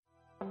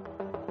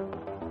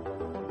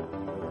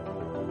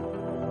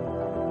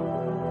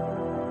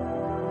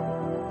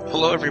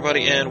Hello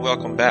everybody and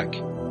welcome back.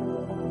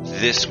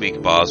 This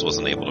week Boz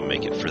wasn't able to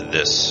make it for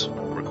this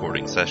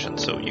recording session,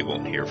 so you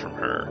won't hear from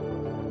her.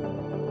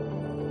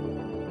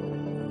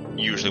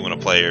 Usually when a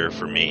player,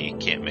 for me,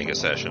 can't make a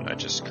session, I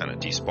just kind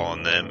of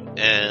despawn them,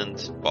 and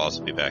Boz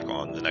will be back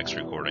on the next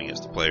recording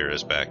as the player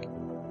is back.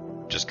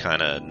 Just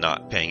kind of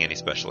not paying any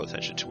special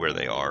attention to where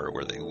they are or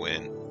where they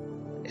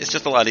win. It's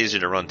just a lot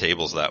easier to run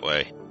tables that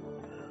way.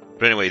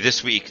 But anyway,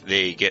 this week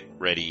they get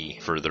ready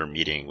for their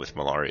meeting with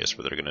Malarius,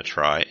 where they're going to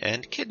try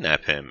and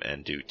kidnap him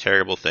and do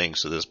terrible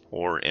things to this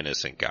poor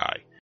innocent guy.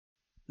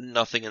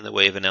 Nothing in the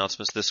way of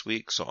announcements this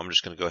week, so I'm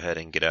just going to go ahead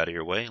and get out of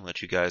your way and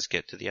let you guys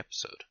get to the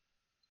episode.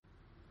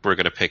 We're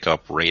going to pick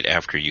up right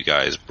after you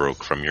guys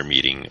broke from your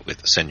meeting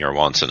with Senor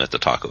Watson at the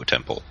Taco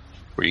Temple,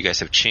 where you guys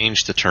have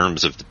changed the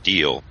terms of the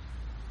deal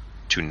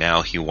to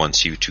now he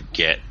wants you to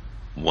get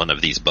one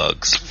of these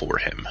bugs for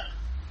him.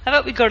 How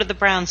about we go to the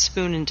Brown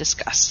Spoon and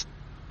discuss?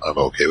 I'm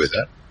okay with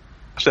that.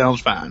 Sounds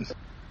fine.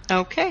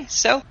 Okay,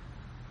 so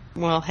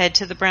we'll head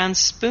to the Brown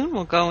Spoon.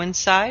 We'll go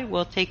inside.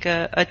 We'll take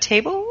a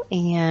table,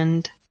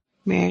 and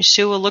Mary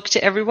Sue will look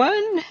to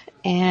everyone,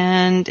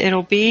 and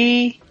it'll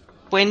be,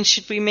 when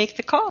should we make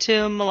the call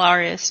to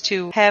Malarius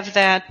to have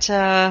that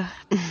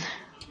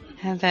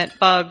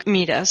bug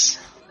meet us?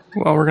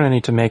 Well, we're going to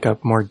need to make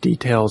up more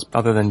details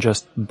other than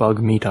just bug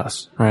meet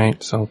us,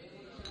 right? So,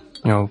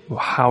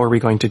 how are we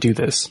going to do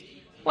this?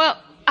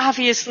 Well,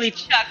 obviously,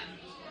 Chuck,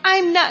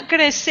 I'm not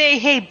going to say,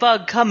 hey,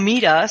 bug, come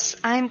meet us.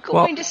 I'm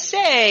going to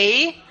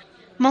say,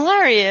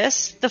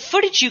 Malarius, the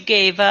footage you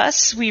gave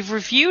us, we've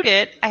reviewed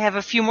it. I have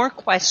a few more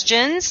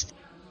questions.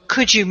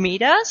 Could you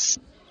meet us?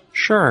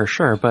 Sure,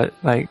 but,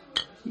 we're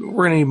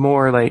going to need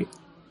more,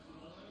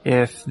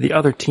 if the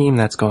other team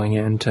that's going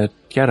in to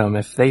get them,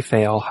 if they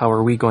fail, how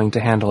are we going to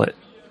handle it?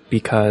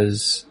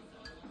 Because,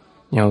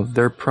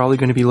 they're probably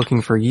going to be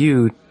looking for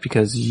you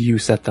because you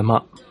set them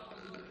up.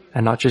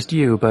 And not just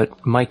you,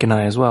 but Mike and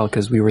I as well,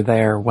 because we were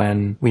there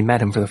when we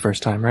met him for the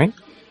first time, right?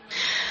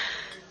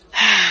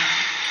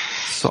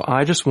 So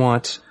I just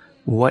want,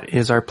 what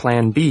is our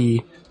plan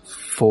B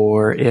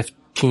for if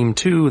Team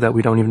 2, that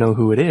we don't even know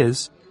who it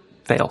is,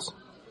 fails?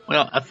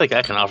 Well, I think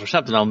I can offer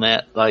something on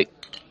that.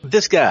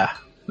 This guy,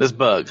 this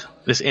bug,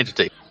 this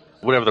entity,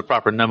 whatever the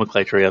proper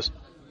nomenclature is,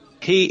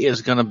 he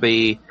is going to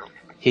be,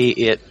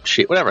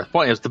 whatever. The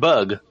point is, the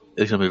bug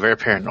is going to be very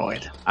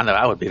paranoid. I know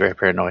I would be very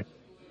paranoid.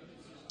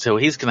 So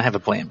he's going to have a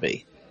plan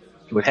B.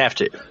 He would have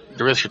to.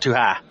 The risks are too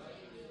high.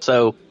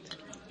 So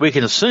we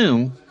can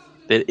assume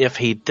that if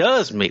he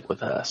does meet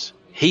with us,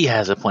 he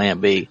has a plan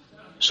B.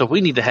 So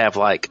we need to have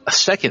a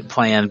second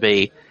plan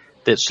B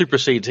that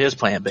supersedes his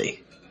plan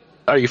B.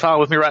 Are you following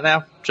with me right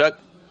now, Chuck?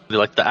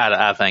 The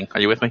eye-to-eye thing. Are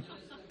you with me?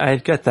 I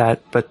get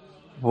that, but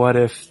what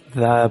if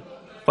the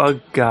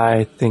bug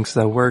guy thinks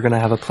that we're going to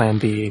have a plan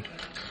B?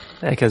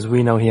 Because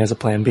we know he has a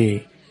plan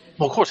B.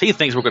 Well, of course he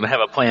thinks we're going to have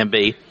a plan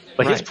B.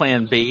 But His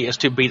plan B is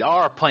to beat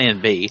our plan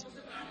B.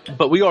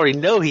 But we already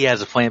know he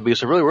has a plan B,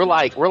 so really we're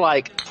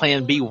like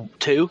plan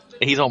B2,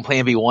 and he's on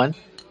plan B1.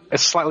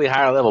 It's a slightly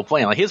higher level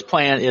plan. His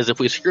plan is if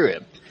we screw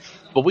him.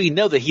 But we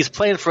know that he's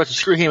planned for us to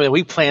screw him, and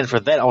we planned for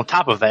that on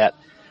top of that,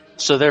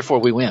 so therefore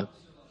we win.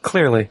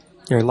 Clearly.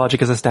 Your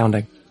logic is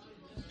astounding.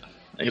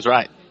 He's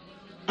right.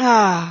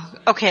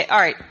 Okay,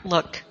 alright,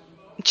 look.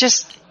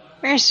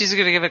 Mary Sue's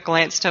going to give a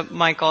glance to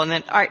Michael, and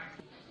then, alright,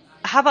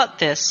 how about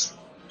this?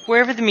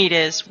 Wherever the meet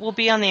is, we'll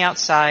be on the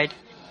outside.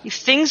 If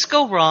things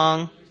go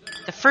wrong,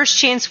 the first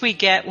chance we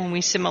get when we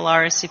see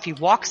Malarius, if he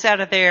walks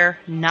out of there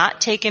not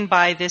taken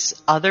by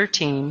this other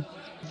team,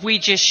 we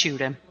just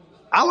shoot him.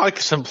 I like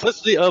the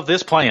simplicity of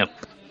this plan.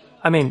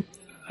 I mean,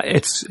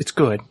 it's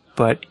good,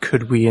 but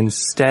could we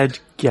instead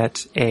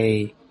get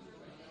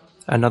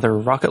another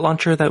rocket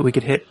launcher that we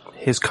could hit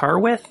his car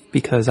with?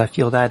 Because I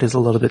feel that is a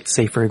little bit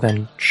safer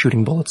than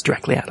shooting bullets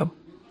directly at him.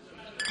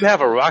 You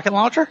have a rocket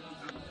launcher?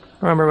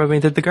 Remember when we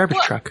did the garbage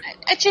truck?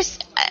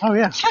 Oh,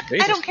 yeah. Chuck,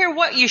 I don't care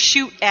what you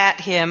shoot at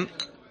him.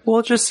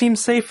 Well, it just seems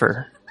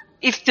safer.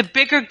 If the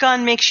bigger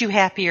gun makes you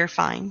happier,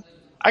 fine.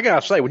 I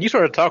gotta say, when you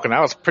started talking,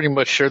 I was pretty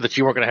much sure that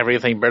you weren't gonna have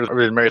anything better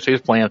than Mary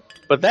Sue's plan.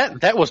 But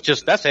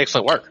that's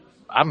excellent work.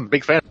 I'm a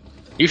big fan.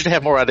 You should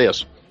have more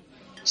ideas.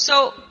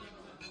 So,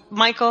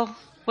 Michael,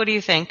 what do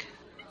you think?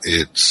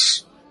 You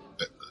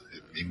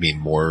mean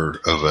more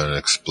of an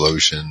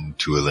explosion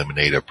to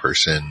eliminate a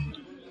person?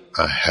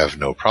 I have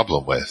no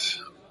problem with.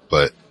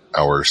 But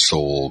our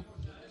sole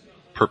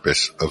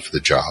purpose of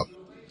the job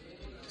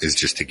is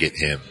just to get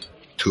him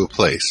to a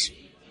place.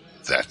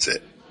 That's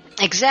it.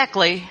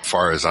 Exactly. As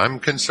far as I'm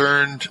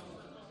concerned,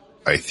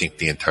 I think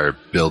the entire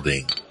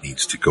building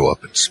needs to go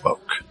up in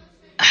smoke.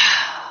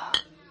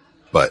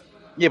 But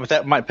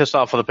that might piss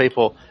off other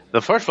people.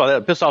 First of all, that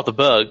would piss off the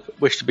bug,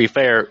 which, to be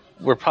fair,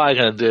 we're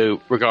probably going to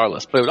do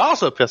regardless. But it would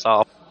also piss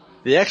off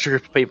the extra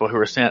group of people who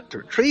were sent to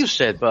retrieve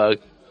said bug,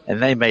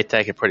 and they may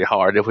take it pretty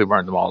hard if we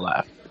burn them all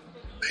alive.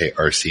 Hey,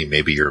 RC,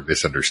 maybe you're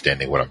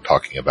misunderstanding what I'm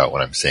talking about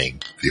when I'm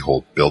saying the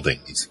whole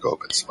building needs to go up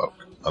in smoke.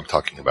 I'm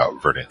talking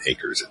about Verdant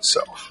Acres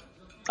itself.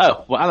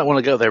 Oh, well, I don't want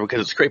to go there because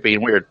it's creepy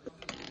and weird.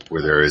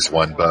 Where there is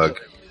one bug,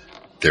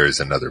 there is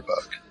another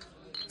bug.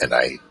 And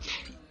I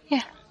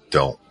Yeah.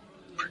 don't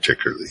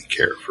particularly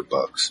care for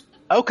bugs.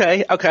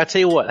 Okay, I tell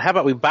you what. How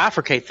about we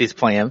bifurcate these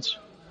plans?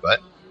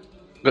 But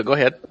Go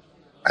ahead.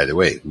 either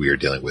way, we are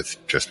dealing with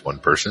just one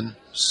person,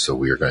 so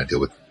we are going to deal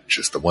with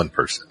just the one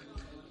person.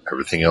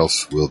 Everything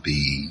else will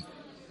be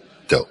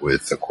dealt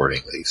with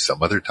accordingly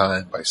some other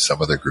time by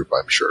some other group,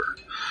 I'm sure.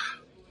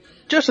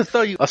 Just to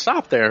throw you a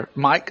stop there,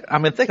 Mike, I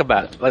mean, think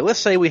about it. Like, let's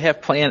say we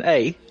have plan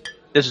A.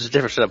 This is a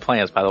different set of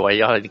plans, by the way.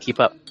 Y'all need to keep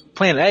up.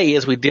 Plan A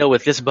is we deal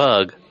with this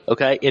bug,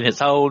 okay, in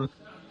its own,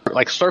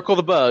 like, circle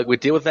the bug. We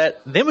deal with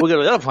that. Then we go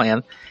to the other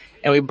plan,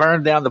 and we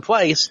burn down the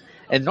place.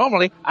 And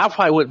normally, I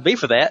probably wouldn't be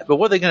for that, but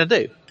what are they going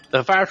to do?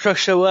 The fire trucks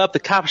show up, the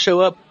cops show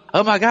up.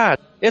 Oh, my God,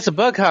 it's a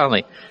bug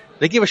colony.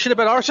 They give a shit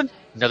about arson?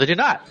 No, they do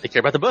not. They care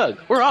about the bug.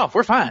 We're off.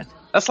 We're fine.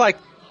 That's like,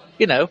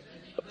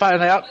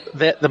 finding out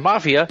that the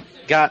mafia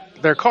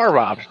got their car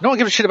robbed. No one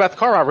gives a shit about the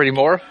car robbery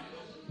anymore.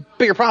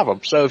 Bigger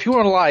problem. So if you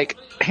want to,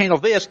 handle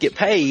this, get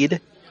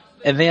paid,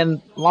 and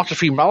then launch a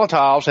few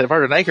Molotovs at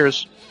Verdant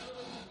Acres,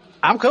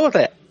 I'm cool with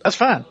that. That's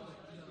fine.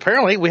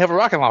 Apparently, we have a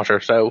rocket launcher,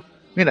 so,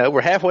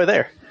 we're halfway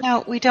there.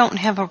 No, we don't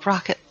have a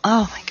rocket.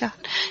 Oh, my God.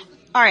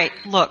 All right,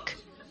 look.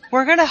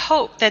 We're going to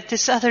hope that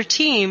this other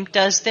team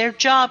does their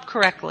job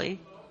correctly.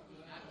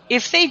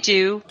 If they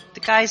do, the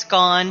guy's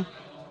gone.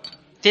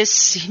 This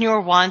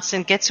Senor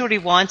Watson gets what he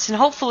wants, and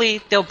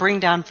hopefully they'll bring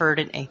down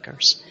Verdant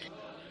Acres.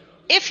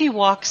 If he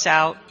walks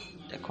out,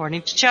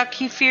 according to Chuck,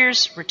 he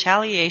fears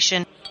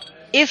retaliation.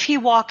 If he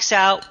walks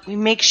out, we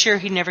make sure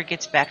he never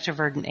gets back to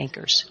Verdant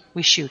Acres.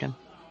 We shoot him.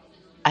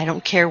 I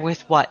don't care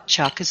with what,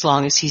 Chuck, as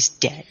long as he's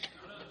dead.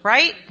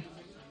 Right?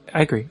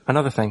 I agree.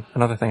 Another thing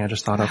I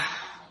just thought of.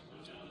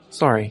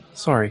 Sorry.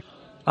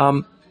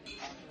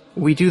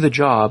 We do the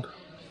job,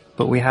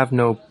 but we have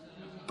no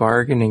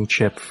bargaining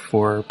chip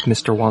for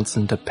Mr.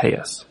 Watson to pay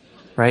us,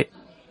 right?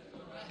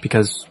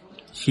 Because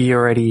he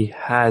already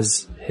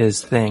has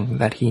his thing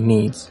that he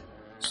needs.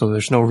 So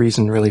there's no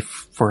reason really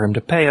for him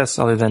to pay us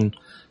other than,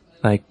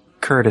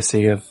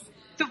 courtesy of...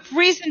 The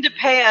reason to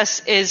pay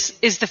us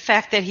is the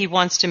fact that he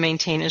wants to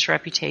maintain his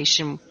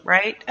reputation,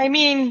 right? I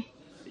mean...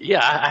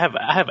 Yeah, I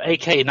have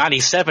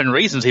AK-97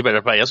 reasons he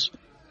better pay us.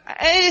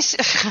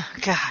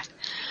 God.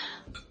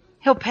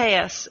 He'll pay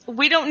us.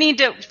 We don't need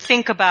to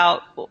think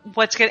about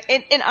what's going to...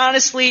 And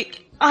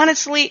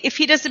honestly, if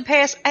he doesn't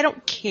pay us, I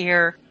don't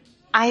care.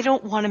 I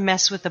don't want to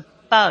mess with a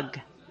bug.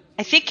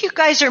 I think you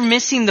guys are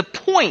missing the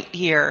point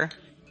here.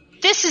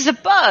 This is a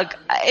bug.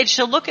 And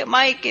she'll look at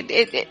Mike.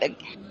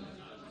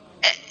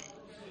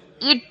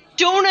 You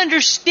don't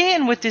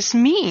understand what this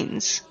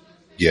means.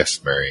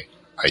 Yes, Mary,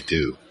 I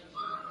do.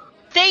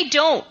 They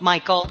don't,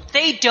 Michael.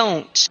 They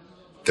don't.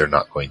 They're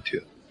not going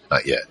to.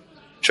 Not yet.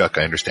 Chuck,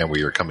 I understand where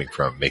you're coming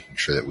from, making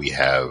sure that we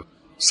have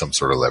some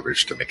sort of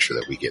leverage to make sure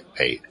that we get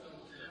paid.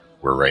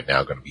 We're right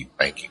now going to be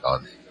banking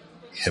on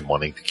him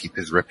wanting to keep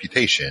his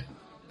reputation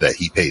that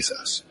he pays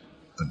us.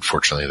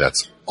 Unfortunately,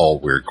 that's all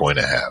we're going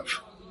to have.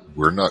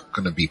 We're not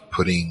going to be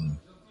putting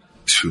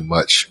too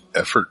much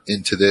effort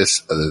into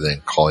this other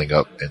than calling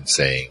up and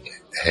saying,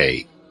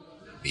 hey,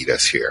 meet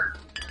us here.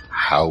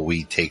 How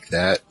we take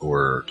that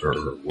or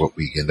what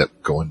we end up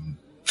going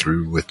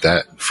through with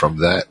that from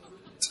that,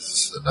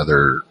 it's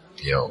another,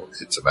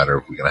 it's a matter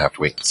of we're going to have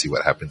to wait and see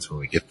what happens when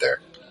we get there.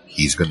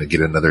 He's going to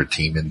get another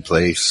team in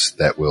place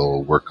that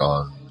will work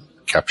on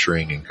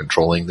capturing and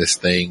controlling this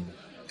thing,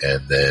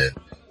 and then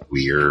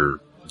we're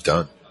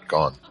done,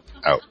 gone,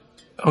 out.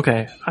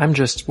 Okay, I'm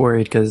just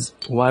worried because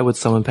why would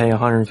someone pay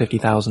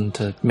 $150,000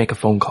 to make a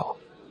phone call?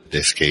 In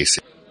this case,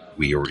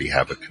 we already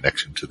have a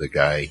connection to the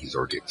guy. He's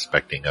already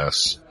expecting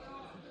us.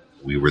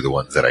 We were the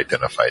ones that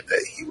identified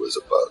that he was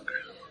a bug.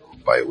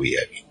 By we,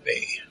 I mean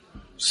me.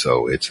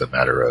 So it's a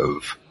matter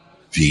of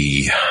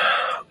the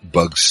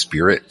bug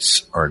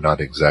spirits are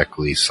not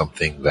exactly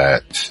something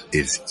that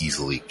is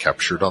easily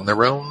captured on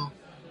their own,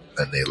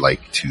 and they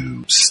like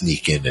to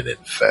sneak in and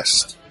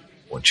infest.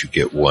 Once you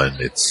get one,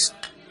 it's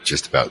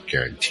just about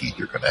guaranteed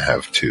you're going to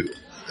have 2,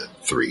 then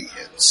 3,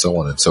 and so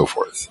on and so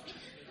forth.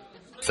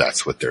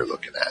 That's what they're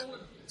looking at.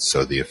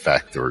 So the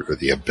effect or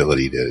the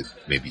ability to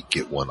maybe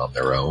get one on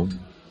their own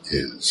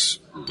is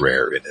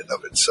rare in and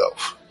of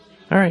itself.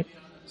 All right.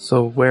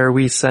 So where are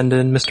we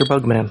sending Mr.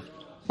 Bugman?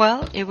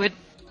 Well, it would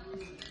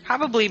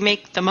probably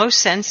make the most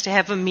sense to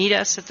have him meet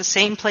us at the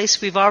same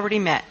place we've already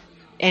met.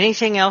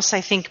 Anything else,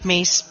 I think,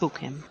 may spook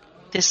him.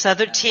 This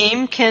other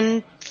team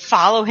can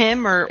follow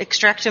him or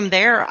extract him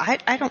there.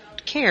 I don't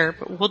care,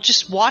 but we'll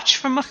just watch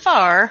from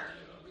afar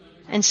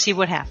and see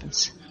what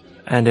happens.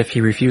 And if he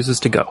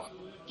refuses to go?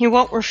 He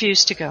won't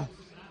refuse to go.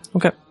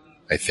 Okay.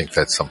 I think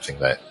that's something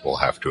that we'll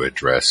have to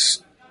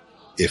address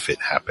if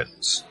it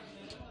happens.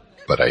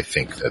 But I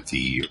think that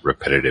the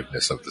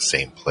repetitiveness of the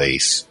same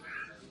place,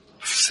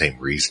 same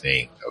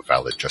reasoning, a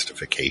valid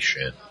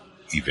justification,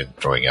 even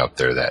throwing out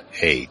there that,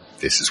 hey,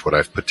 this is what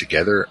I've put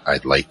together.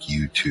 I'd like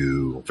you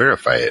to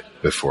verify it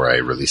before I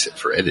release it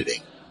for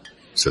editing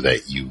so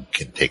that you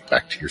can take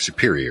back to your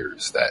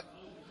superiors that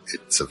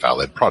it's a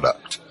valid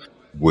product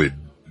would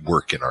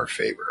work in our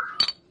favor.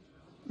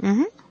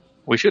 Mm-hmm.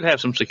 we should have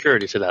some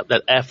security set up.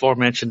 That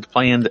aforementioned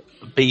planned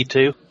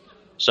B2.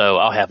 So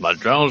I'll have my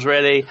drones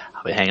ready.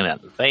 I'll be hanging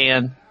out in the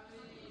van.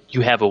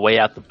 You have a way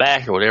out the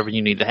back or whatever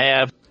you need to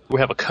have.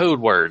 We'll have a code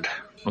word,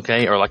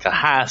 okay, or like a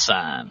high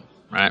sign,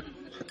 right?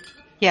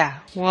 Yeah,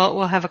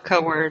 we'll have a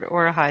code word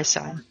or a high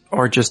sign.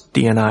 Or just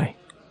DNI.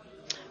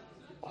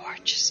 Or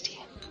just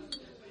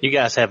You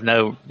guys have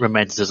no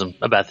romanticism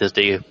about this,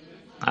 do you?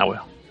 I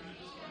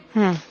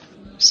will.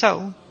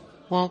 So,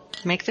 we'll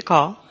make the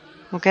call.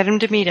 We'll get him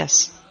to meet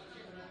us.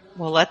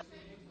 We'll let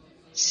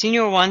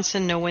Senior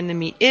Watson know when the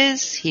meet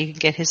is. He can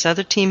get his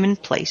other team in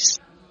place.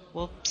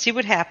 We'll see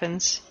what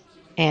happens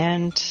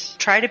and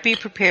try to be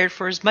prepared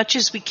for as much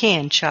as we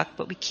can, Chuck,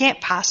 but we can't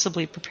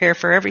possibly prepare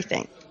for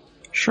everything.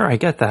 Sure, I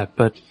get that,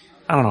 but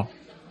I don't know.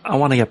 I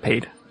want to get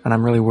paid, and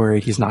I'm really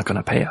worried he's not going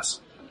to pay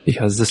us.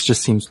 Because this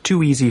just seems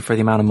too easy for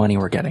the amount of money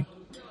we're getting.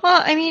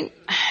 Well, I mean,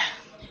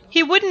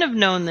 he wouldn't have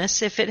known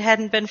this if it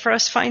hadn't been for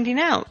us finding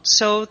out.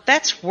 So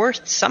that's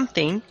worth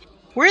something.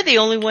 We're the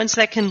only ones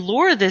that can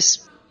lure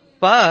this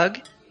bug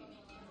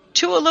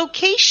to a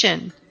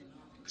location.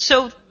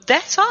 So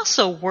that's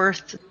also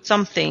worth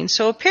something.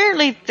 So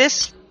apparently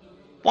this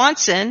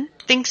Watson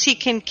thinks he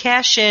can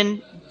cash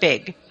in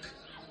big.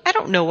 I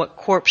don't know what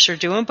corps are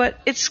doing, but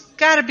it's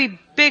got to be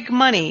big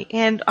money.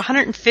 And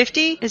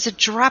 150 is a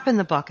drop in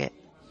the bucket.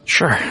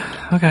 Sure.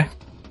 Okay.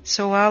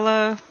 So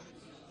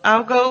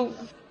I'll go.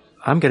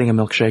 I'm getting a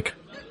milkshake.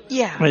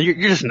 Yeah. Well, you're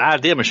just an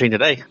idea machine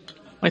today.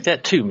 Make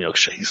that 2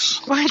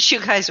 milkshakes. Why don't you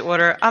guys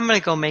order? I'm going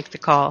to go make the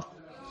call.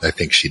 I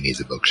think she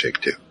needs a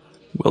milkshake too.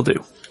 Will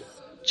do.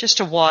 Just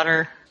a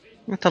water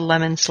with a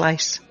lemon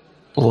slice.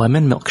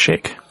 Lemon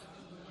milkshake.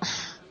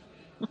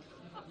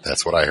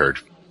 That's what I heard.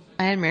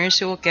 And Mary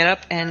Sue will get up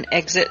and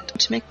exit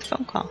to make the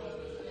phone call.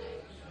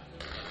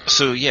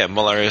 So yeah,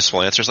 Malarius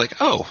will answer. Is like,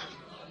 oh,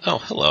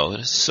 hello.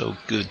 It is so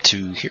good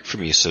to hear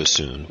from you so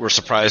soon. We're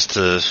surprised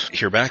to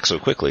hear back so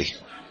quickly.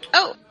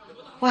 Oh,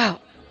 wow.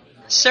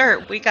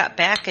 Sir, we got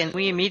back and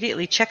we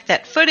immediately checked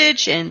that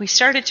footage and we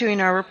started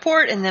doing our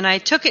report, and then I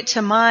took it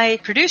to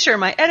my producer,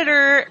 my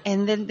editor,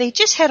 and then they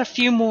just had a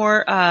few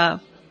more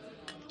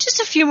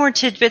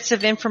tidbits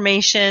of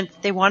information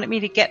they wanted me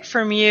to get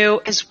from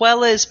you, as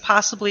well as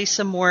possibly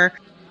some more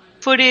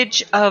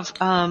footage of,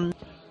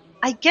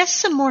 I guess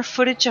some more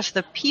footage of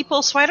the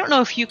people. So I don't know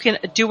if you can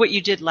do what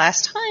you did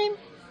last time,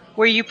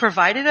 where you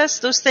provided us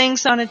those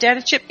things on a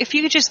data chip. If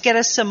you could just get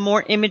us some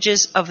more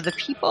images of the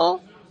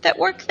people that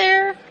work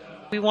there.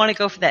 We want to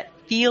go for that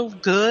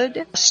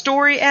feel-good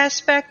story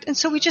aspect, and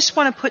so we just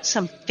want to put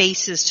some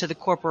faces to the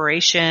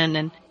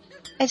corporation,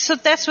 and so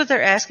that's what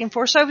they're asking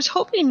for. So I was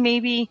hoping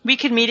maybe we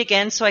could meet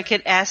again so I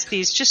could ask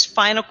these just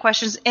final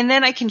questions, and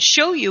then I can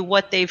show you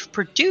what they've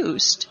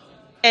produced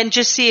and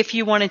just see if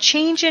you want to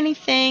change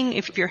anything,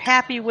 if you're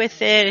happy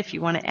with it, if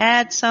you want to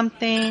add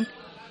something.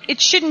 It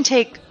shouldn't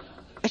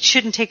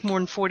take more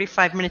than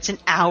 45 minutes, an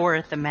hour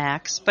at the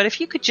max. But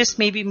if you could just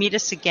maybe meet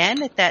us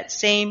again at that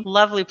same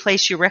lovely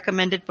place you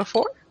recommended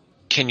before.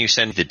 Can you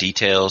send the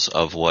details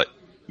of what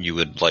you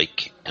would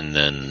like, and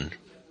then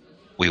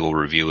we will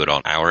review it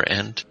on our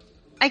end?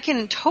 I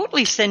can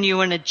totally send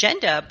you an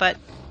agenda, but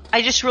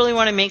I just really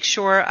want to make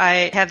sure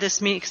I have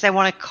this meeting because I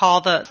want to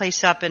call the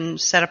place up and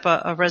set up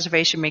a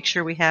reservation, make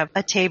sure we have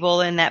a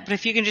table and that. But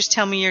if you can just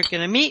tell me you're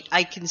going to meet,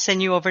 I can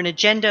send you over an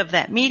agenda of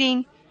that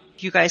meeting.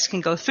 You guys can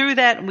go through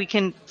that, and we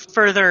can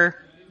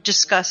further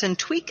discuss and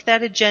tweak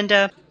that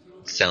agenda.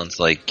 Sounds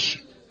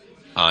like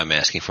I'm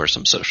asking for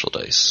some social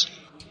dice.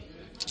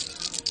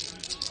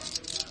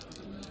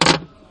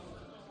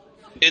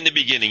 In the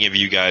beginning of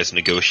you guys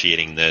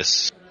negotiating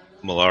this,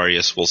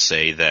 Malarius will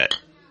say that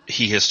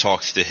he has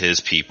talked to his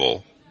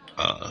people.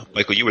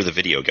 Michael, you were the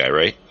video guy,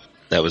 right?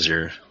 That was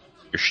your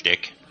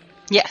shtick?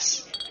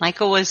 Yes.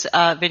 Michael was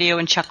video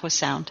and Chuck was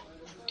sound.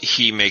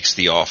 He makes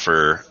the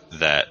offer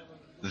that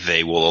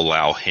they will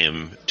allow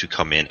him to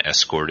come in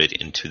escorted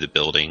into the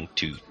building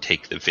to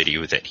take the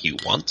video that he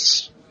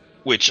wants,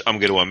 which I'm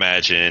going to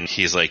imagine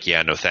he's like,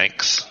 yeah, no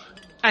thanks.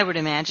 I would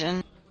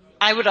imagine.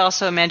 I would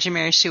also imagine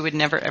Mary Sue would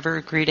never ever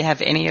agree to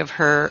have any of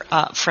her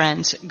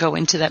friends go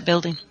into that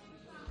building.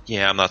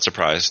 Yeah, I'm not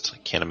surprised. I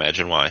can't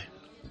imagine why.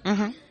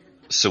 Mm-hmm.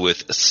 So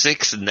with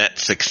 6 net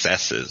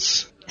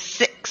successes.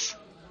 6.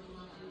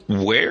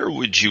 Where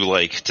would you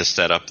like to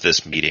set up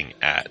this meeting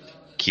at?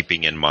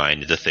 Keeping in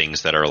mind the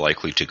things that are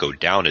likely to go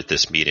down at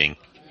this meeting,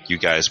 you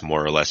guys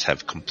more or less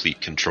have complete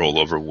control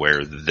over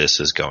where this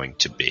is going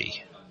to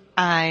be.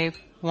 I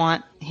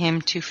want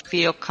him to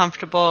feel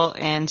comfortable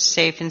and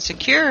safe and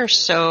secure,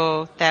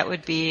 so that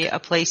would be a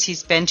place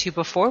he's been to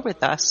before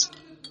with us.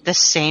 The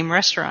same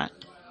restaurant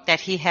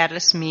that he had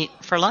us meet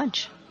for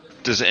lunch.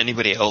 Does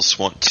anybody else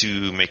want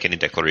to make any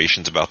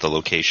declarations about the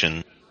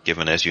location,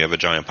 given as you have a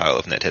giant pile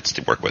of net hits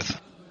to work with?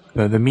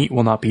 The meat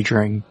will not be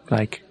during,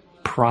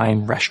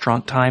 prime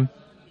restaurant time,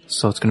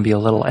 so it's going to be a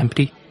little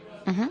empty.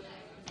 Mm-hmm.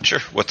 Sure.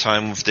 What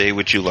time of day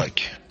would you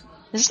like?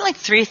 Isn't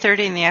 3:30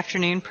 in the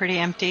afternoon pretty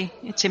empty?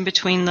 It's in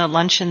between the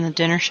lunch and the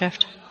dinner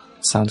shift.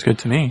 Sounds good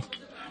to me.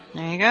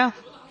 There you go.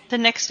 The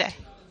next day.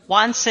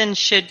 Watson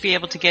should be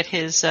able to get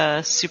his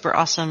super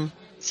awesome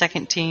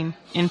second team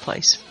in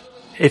place.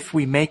 If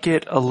we make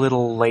it a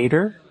little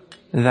later,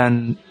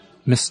 then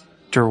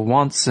Mr.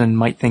 Watson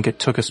might think it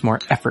took us more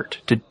effort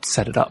to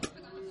set it up,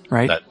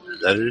 right?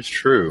 That is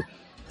true.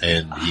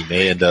 And he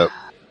may end up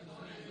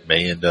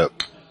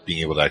being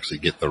able to actually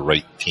get the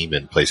right team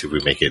in place if we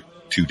make it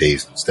 2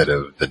 days instead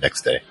of the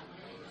next day.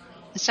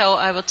 So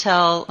I will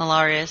tell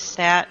Alarius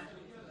that,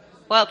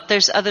 well,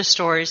 there's other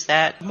stories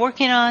that I'm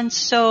working on,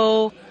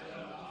 so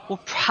we'll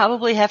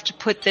probably have to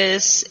put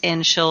this,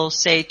 and she'll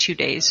say 2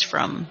 days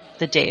from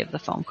the day of the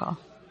phone call.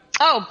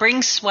 Oh,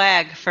 bring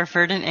swag for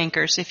Verdant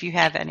Anchors if you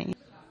have any.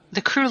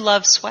 The crew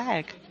loves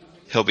swag.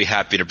 He'll be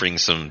happy to bring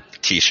some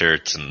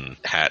t-shirts and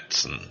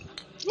hats and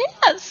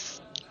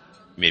Yes!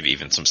 maybe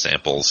even some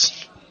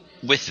samples.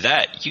 With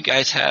that, you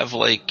guys have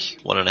like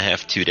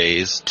 1.5, 2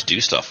 days to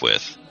do stuff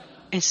with.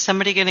 Is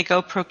somebody going to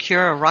go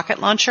procure a rocket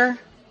launcher?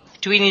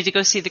 Do we need to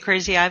go see the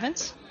Crazy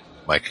Ivans?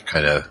 Mike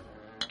kind of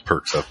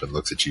perks up and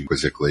looks at you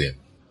quizzically and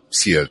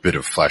see a bit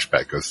of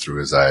flashback go through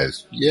his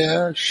eyes.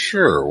 Yeah,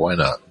 sure, why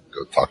not?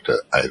 Go talk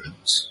to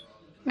Ivans.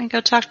 We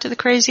go talk to the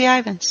Crazy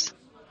Ivans.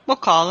 We'll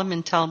call them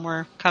and tell them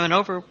we're coming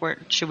over.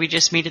 Should we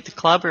just meet at the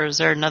club, or is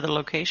there another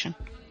location?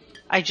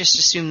 I just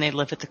assume they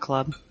live at the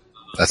club.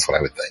 That's what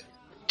I would think.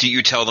 Do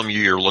you tell them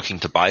you're looking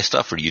to buy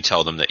stuff, or do you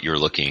tell them that you're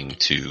looking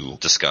to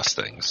discuss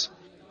things?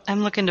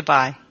 I'm looking to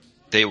buy.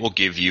 They will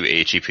give you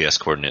a GPS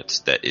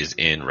coordinates that is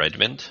in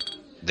Redmond.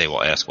 They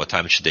will ask what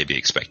time should they be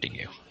expecting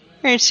you.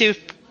 Mary Sue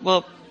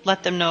will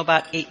let them know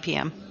about 8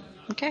 p.m.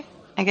 Okay.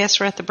 I guess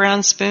we're at the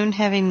Brown Spoon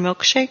having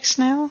milkshakes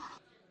now.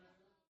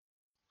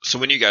 So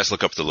when you guys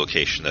look up the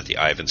location that the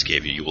Ivans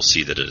gave you, you will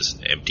see that it is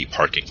an empty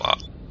parking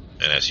lot.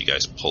 And as you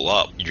guys pull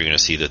up, you're going to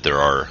see that there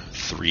are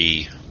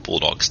 3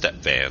 Bulldog step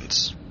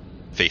vans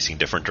facing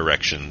different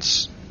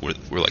directions where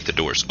like the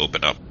doors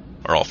open up,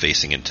 are all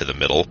facing into the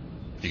middle.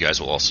 You guys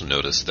will also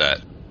notice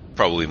that,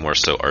 probably more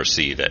so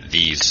RC, that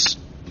these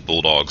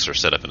Bulldogs are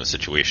set up in a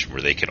situation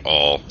where they can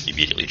all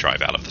immediately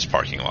drive out of this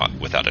parking lot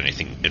without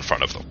anything in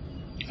front of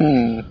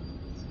them.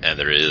 And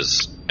there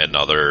is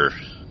another...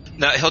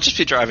 Now, he'll just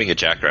be driving a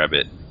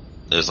Jackrabbit.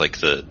 There's like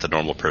the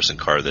normal person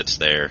car that's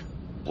there.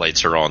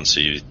 Lights are on, so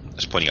you're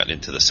just pointing out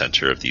into the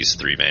center of these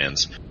 3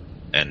 vans.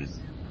 And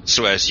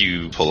so as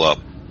you pull up,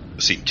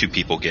 you see 2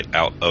 people get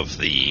out of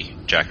the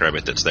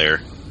Jackrabbit that's there,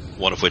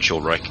 one of which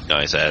you'll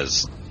recognize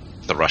as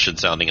the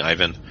Russian-sounding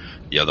Ivan.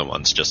 The other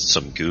one's just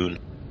some goon.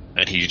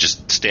 And he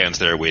just stands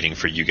there waiting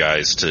for you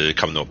guys to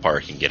come to a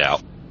park and get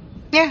out.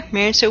 Yeah,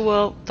 Mary Sue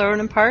will throw it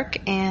in park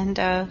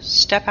and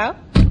step out.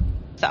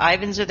 The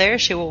Ivans are there.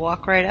 She will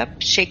walk right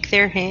up, shake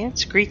their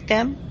hands, greet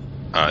them.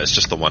 It's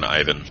just the one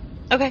Ivan.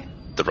 Okay.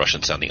 The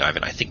Russian-sounding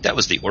Ivan. I think that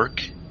was the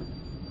orc.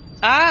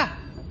 Ah!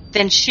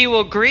 Then she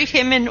will greet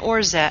him in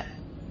Orzet.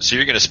 So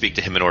you're going to speak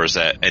to him in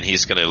Orzet, and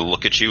he's going to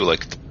look at you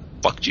like, the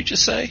fuck did you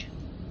just say?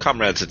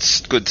 Comrades,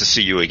 it's good to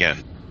see you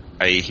again.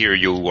 I hear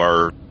you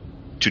are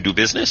to do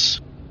business?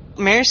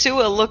 Mary Sue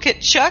will look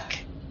at Chuck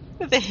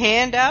with a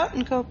hand out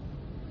and go,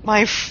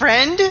 my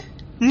friend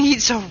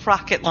needs a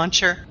rocket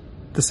launcher.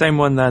 The same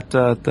one that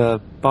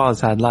the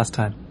Boz had last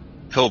time.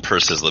 He'll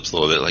purse his lips a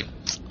little bit like,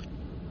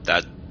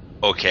 that,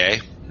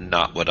 okay,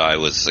 not what I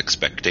was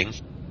expecting.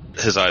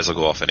 His eyes will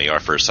go off in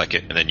AR for a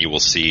second, and then you will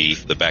see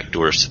the back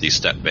doors to these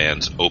step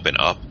vans open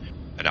up,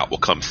 and out will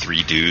come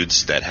 3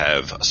 dudes that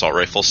have assault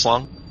rifles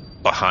slung.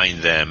 Behind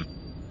them,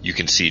 you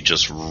can see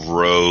just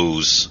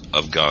rows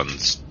of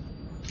guns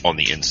on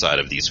the inside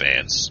of these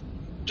vans,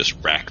 just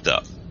racked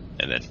up.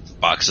 And then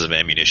boxes of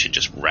ammunition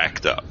just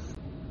racked up.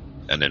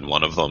 And then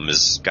one of them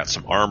has got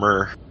some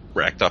armor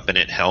racked up in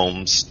it,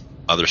 helms,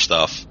 other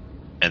stuff,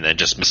 and then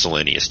just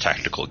miscellaneous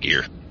tactical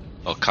gear.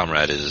 Well,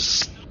 comrade,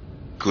 is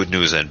good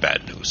news and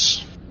bad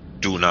news.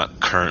 Do not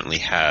currently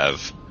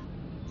have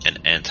an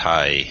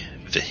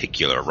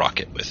anti-vehicular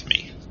rocket with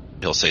me.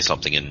 He'll say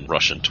something in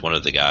Russian to one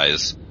of the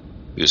guys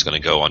who's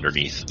going to go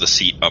underneath the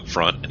seat up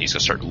front, and he's going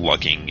to start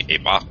lugging a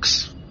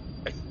box.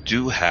 I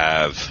do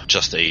have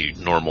just a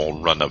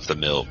normal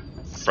run-of-the-mill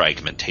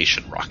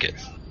fragmentation rocket,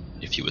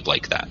 if you would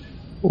like that.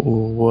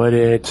 Would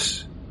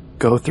it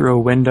go through a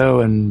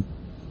window and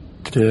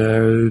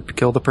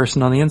kill the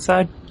person on the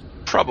inside?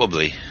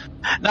 Probably.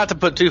 Not to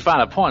put too fine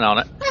a point on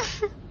it.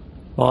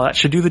 Well, that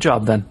should do the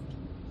job then.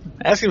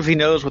 Ask him if he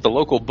knows what the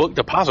local book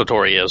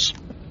depository is.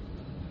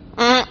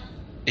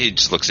 He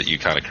just looks at you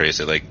kind of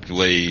crazy, like,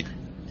 wait,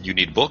 you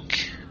need a book?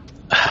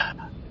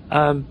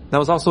 I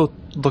was also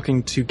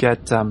looking to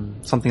get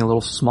something a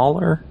little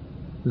smaller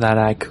that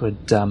I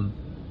could,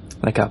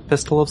 like a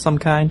pistol of some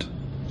kind.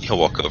 He'll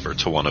walk over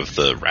to one of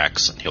the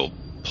racks and he'll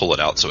pull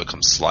it out so it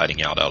comes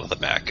sliding out of the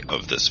back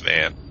of this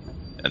van.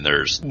 And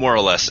there's more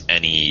or less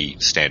any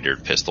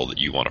standard pistol that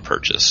you want to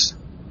purchase.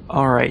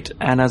 Alright,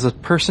 and as a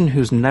person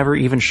who's never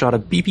even shot a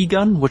BB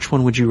gun, which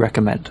one would you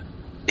recommend?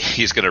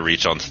 He's going to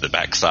reach onto the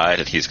backside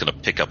and he's going to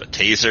pick up a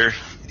taser.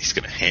 He's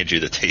going to hand you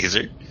the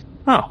taser.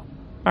 Oh,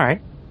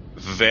 alright.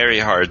 Very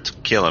hard to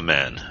kill a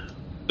man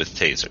with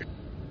taser.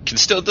 Can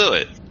still do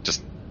it,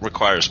 just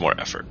requires more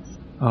effort.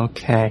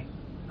 Okay.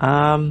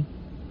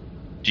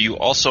 Do you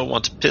also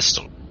want a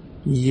pistol?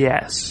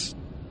 Yes.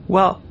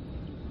 Well,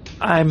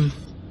 I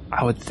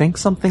would think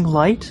something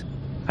light.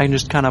 I can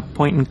just kind of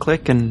point and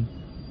click and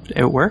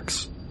it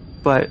works.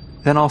 But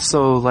then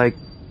also, like,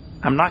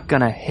 I'm not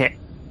gonna hit.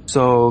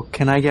 So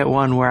can I get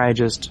one where I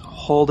just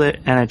hold it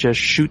and it just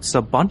shoots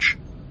a bunch?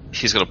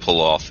 He's going to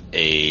pull off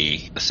a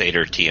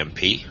Satyr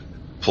TMP,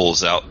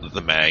 pulls out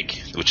the mag,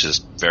 which is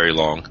very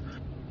long.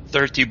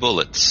 30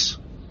 bullets.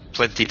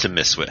 Plenty to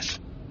miss with.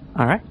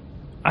 Alright.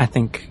 I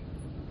think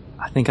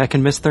I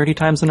can miss 30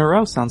 times in a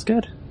row. Sounds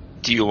good.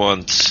 Do you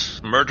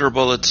want murder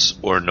bullets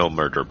or no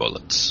murder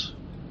bullets?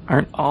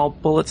 Aren't all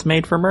bullets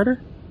made for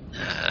murder?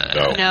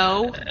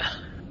 No.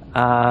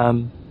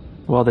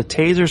 Well, the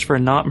taser's for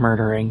not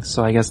murdering,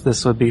 so I guess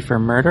this would be for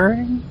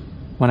murdering?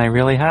 When I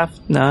really have?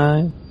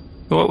 No.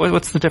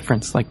 What's the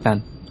difference, like,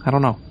 then? I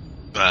don't know.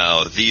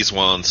 These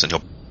ones, and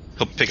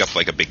he'll pick up,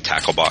 like, a big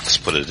tackle box,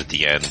 put it at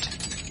the end,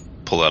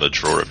 pull out a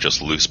drawer of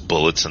just loose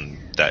bullets in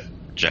that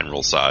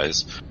general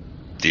size.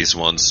 These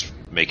ones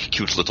make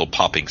cute little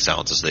popping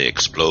sounds as they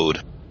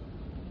explode.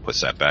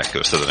 Puts that back,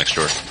 goes to the next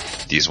drawer.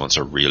 These ones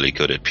are really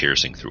good at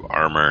piercing through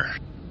armor.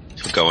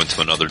 He'll go into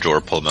another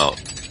drawer, pull them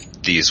out.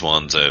 These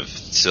ones have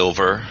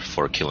silver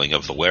for killing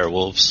of the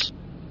werewolves.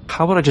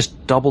 How about I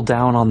just double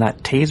down on that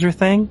taser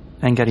thing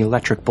and get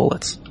electric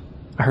bullets?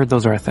 I heard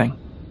those are a thing.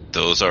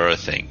 Those are a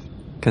thing.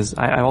 Because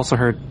I also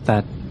heard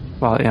that,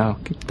 well, you know,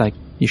 like,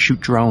 you shoot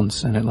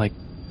drones and it, like,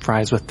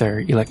 fries with their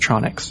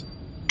electronics.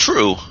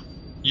 True.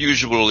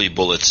 Usually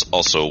bullets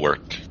also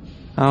work.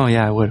 Oh,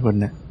 yeah, it would,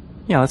 wouldn't it?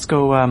 Yeah, let's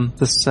go,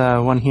 this,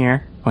 one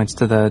here points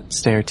to the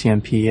Stair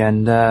TMP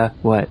and,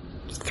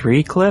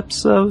 3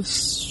 clips of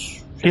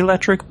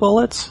electric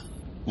bullets?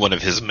 One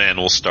of his men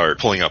will start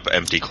pulling up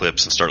empty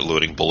clips and start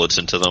loading bullets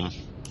into them.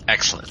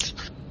 Excellent.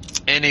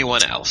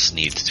 Anyone else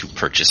need to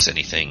purchase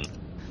anything?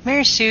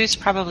 Mary Sue's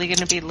probably going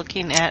to be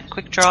looking at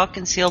quick draw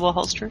concealable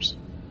holsters.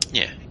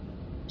 Yeah.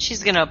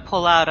 She's going to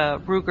pull out a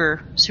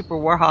Ruger Super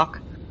Warhawk.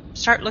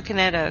 Start looking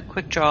at a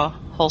quick draw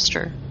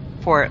holster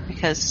for it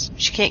because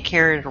she can't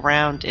carry it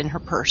around in her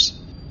purse.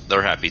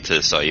 They're happy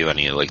to sell you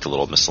any, like, the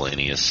little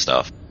miscellaneous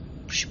stuff.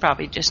 She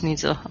probably just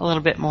needs a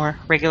little bit more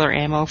regular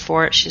ammo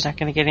for it. She's not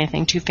going to get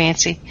anything too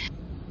fancy.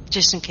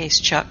 Just in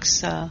case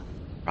Chuck's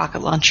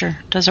rocket launcher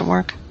doesn't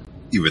work.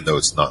 Even though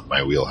it's not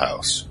my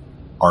wheelhouse.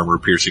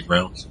 Armor-piercing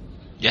rounds?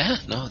 Yeah,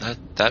 no,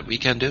 that we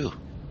can do.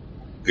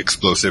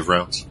 Explosive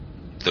rounds?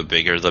 The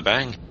bigger the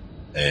bang.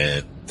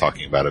 And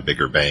talking about a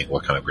bigger bang,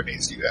 what kind of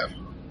grenades do you have?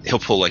 He'll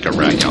pull, like, a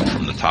rack out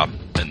from the top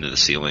into the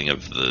ceiling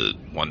of the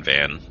one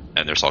van,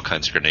 and there's all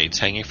kinds of grenades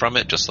hanging from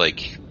it, just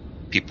like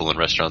people in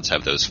restaurants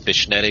have those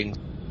fish netting.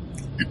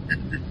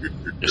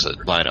 There's a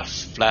line of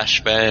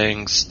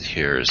flashbangs.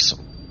 Here's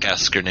some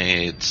gas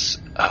grenades.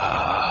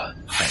 High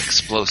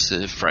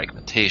explosive,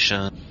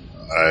 fragmentation.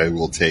 I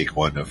will take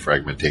one of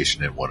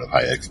fragmentation and one of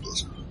high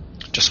explosive.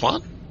 Just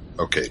one?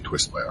 Okay,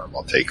 twist my arm.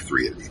 I'll take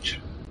 3 of each.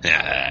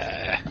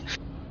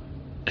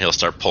 He'll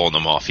start pulling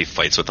them off. He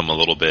fights with them a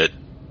little bit.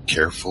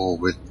 Careful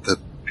with the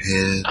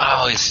pin.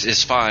 Oh,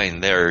 it's fine.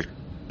 They're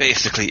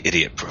basically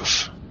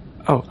idiot-proof.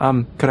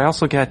 Oh, could I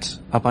also get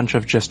a bunch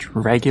of just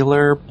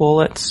regular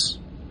bullets?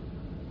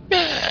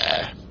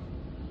 Yeah.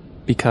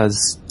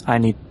 Because I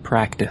need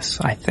practice,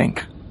 I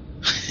think.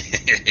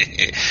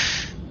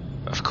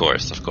 Of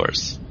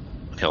course.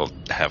 He'll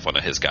have one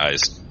of his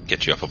guys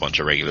get you up a bunch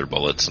of regular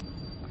bullets.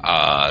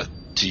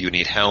 Do you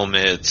need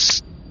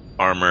helmets?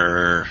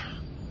 Armor?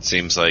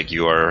 Seems like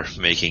you are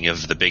making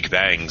of the big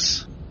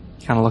bangs.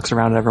 Kind of looks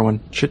around at everyone.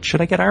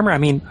 Should I get armor? I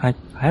mean, I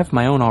have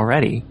my own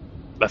already.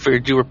 I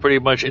figured you were pretty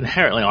much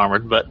inherently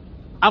armored, but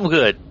I'm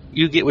good.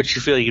 You get what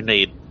you feel you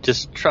need.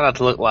 Just try not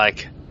to look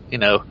like,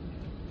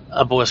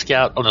 a Boy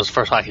Scout on his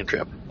first hiking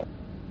trip.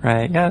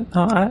 Right, yeah.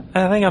 No,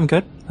 I think I'm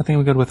good. I think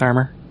I'm good with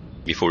armor.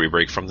 Before we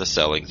break from the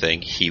selling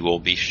thing, he will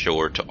be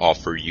sure to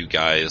offer you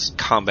guys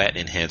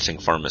combat-enhancing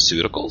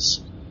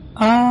pharmaceuticals.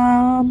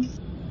 No,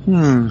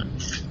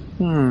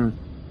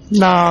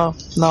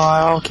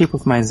 I'll keep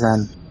with my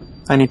Zen.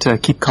 I need to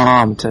keep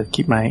calm to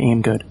keep my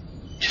aim good.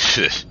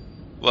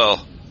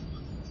 Well,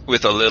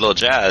 with a little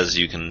jazz,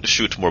 you can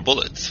shoot more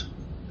bullets.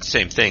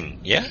 Same thing,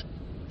 yeah?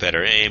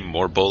 Better aim,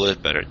 more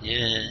bullet, better,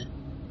 yeah.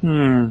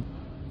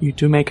 You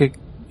do make an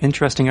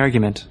interesting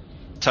argument.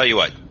 Tell you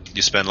what,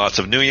 you spend lots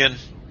of Nuyen,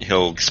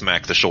 he'll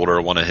smack the shoulder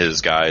of one of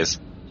his guys,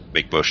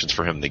 make motions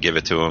for him to give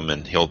it to him,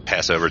 and he'll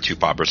pass over 2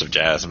 poppers of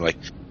jazz and be like,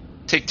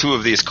 take 2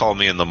 of these, call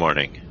me in the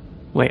morning.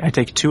 Wait, I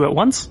take 2 at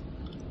once?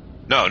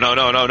 No.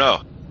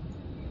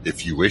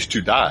 If you wish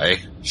to die,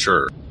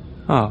 sure.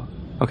 Oh,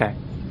 okay.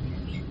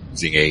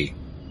 Using a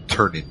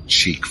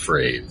turn-in-cheek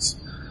phrase.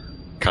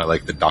 Kind of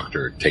like the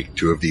doctor, take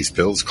 2 of these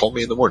pills, call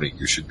me in the morning,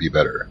 you should be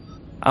better.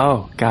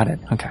 Oh, got it,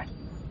 okay.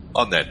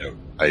 On that note,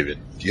 Ivan,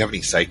 do you have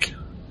any psych?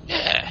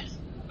 Yeah.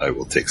 I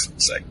will take some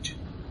psych.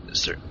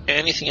 Is there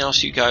anything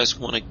else you guys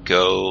want to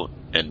go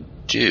and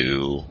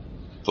do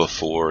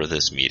before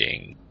this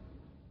meeting?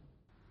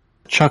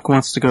 Chuck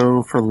wants to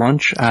go for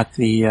lunch at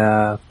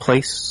the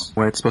place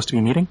where it's supposed to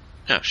be meeting.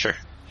 Yeah, sure.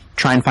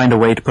 Try and find a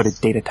way to put a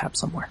data tab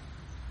somewhere.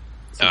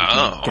 So we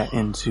can Oh. get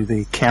into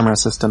the camera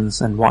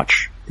systems and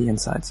watch the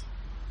insides.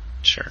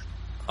 Sure.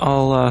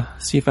 I'll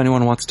see if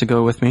anyone wants to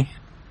go with me.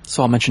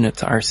 So I'll mention it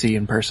to RC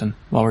in person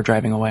while we're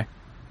driving away.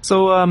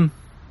 So, I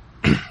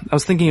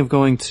was thinking of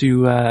going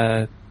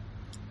to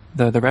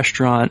the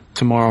restaurant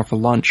tomorrow for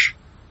lunch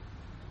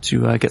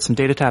to get some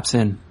data taps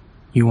in.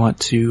 You want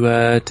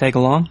to tag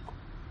along?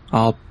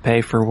 I'll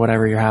pay for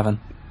whatever you're having.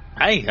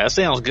 Hey, that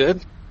sounds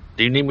good.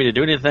 Do you need me to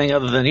do anything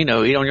other than, eat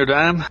on your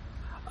dime?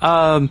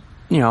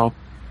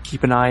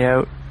 Keep an eye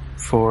out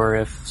for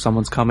if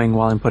someone's coming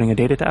while I'm putting a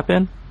data tap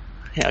in.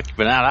 Yeah, keep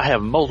an eye out. I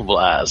have multiple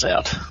eyes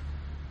out.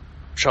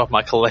 Show off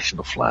my collection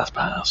of fly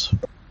spies.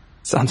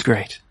 Sounds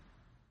great.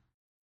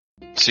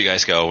 So you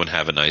guys go and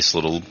have a nice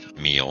little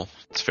meal.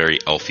 It's very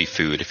elfy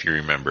food, if you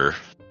remember.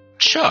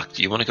 Chuck,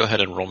 do you want to go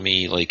ahead and roll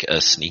me like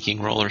a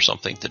sneaking roll or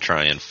something to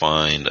try and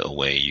find a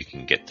way you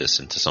can get this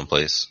into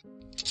someplace?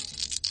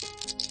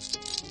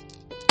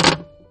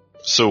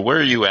 So where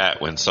are you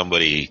at when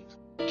somebody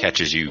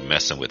catches you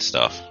messing with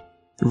stuff?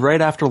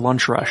 Right after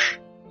lunch rush,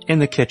 in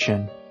the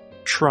kitchen,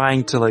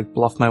 trying to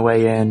bluff my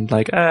way in,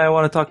 hey, I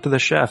want to talk to the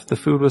chef, the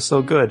food was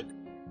so good.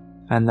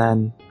 And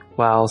then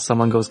while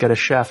someone goes get a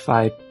chef,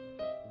 I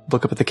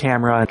look up at the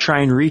camera and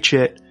try and reach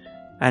it,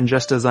 and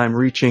just as I'm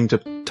reaching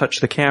to touch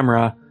the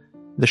camera,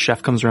 the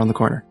chef comes around the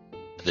corner.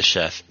 The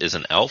chef is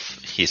an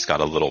elf. He's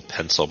got a little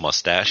pencil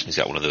mustache, and he's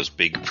got one of those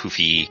big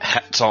poofy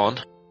hats on.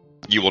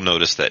 You will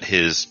notice that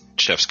his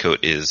chef's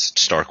coat is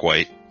stark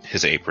white.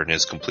 His apron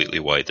is completely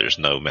white. There's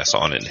no mess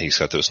on it, and he's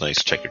got those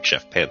nice checkered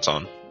chef pants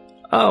on.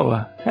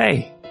 Oh,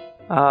 hey.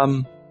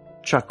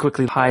 Chuck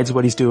quickly hides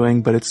what he's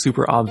doing, but it's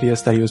super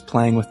obvious that he was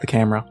playing with the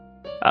camera.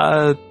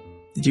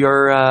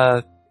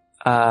 The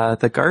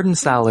garden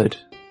salad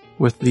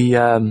with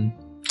the,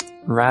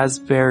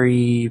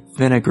 raspberry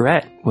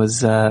vinaigrette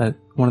was,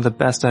 one of the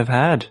best I've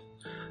had.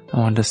 I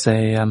wanted to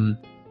say,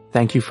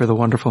 thank you for the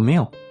wonderful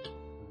meal.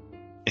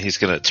 He's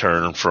gonna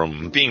turn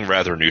from being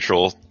rather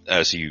neutral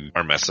as you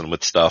are messing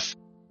with stuff,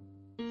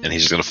 and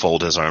he's just gonna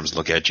fold his arms and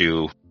look at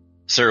you.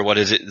 Sir, what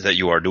is it that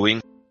you are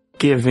doing?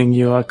 Giving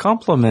you a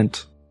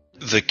compliment.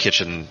 The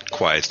kitchen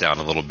quiets down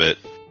a little bit.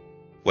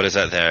 What is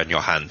that there in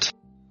your hand?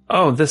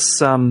 Oh,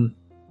 this,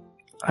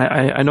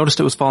 I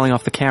noticed it was falling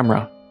off the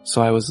camera,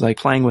 so I was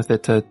playing with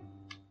it to,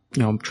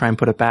 try and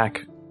put it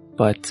back.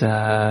 But,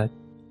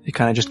 it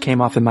kinda just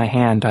came off in my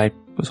hand. I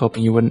was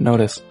hoping you wouldn't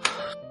notice.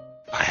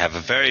 I have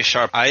very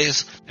sharp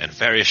eyes and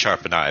very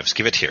sharp knives.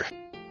 Give it here.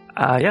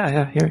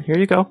 Yeah, here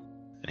you go.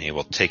 And he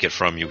will take it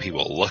from you. He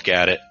will look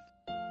at it,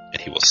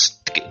 and he will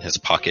stick it in his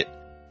pocket,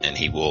 and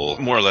he will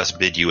more or less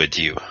bid you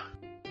adieu,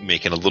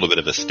 making a little bit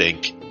of a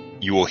stink.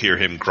 You will hear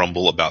him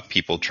grumble about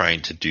people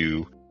trying to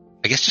do,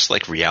 I guess, just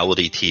like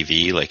reality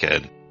TV, like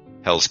a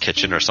Hell's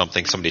Kitchen or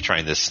something, somebody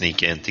trying to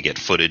sneak in to get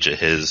footage of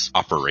his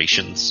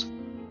operations.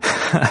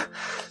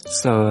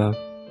 So,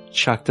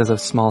 Chuck does a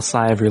small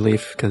sigh of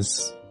relief,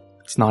 because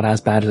it's not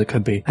as bad as it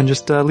could be, and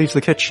just leaves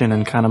the kitchen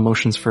and kind of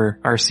motions for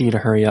RC to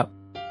hurry up.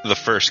 The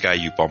first guy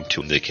you bump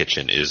to in the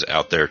kitchen is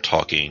out there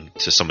talking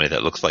to somebody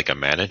that looks like a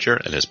manager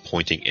and is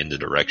pointing in the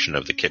direction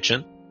of the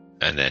kitchen,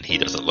 and then he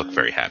doesn't look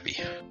very happy.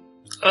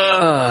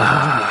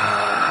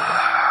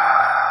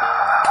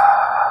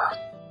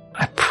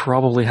 I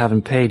probably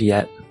haven't paid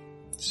yet,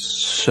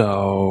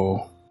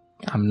 so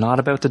I'm not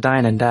about to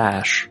dine and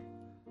dash,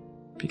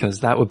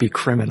 because that would be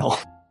criminal.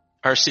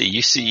 RC,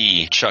 you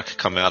see Chuck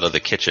come out of the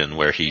kitchen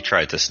where he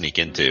tried to sneak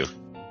into.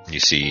 You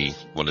see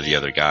one of the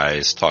other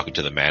guys talking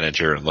to the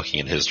manager and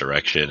looking in his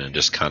direction and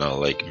just kind of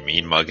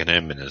mean mugging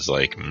him, and is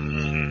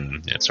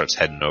and starts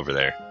heading over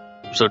there.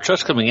 So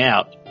Chuck's coming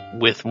out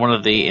with one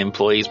of the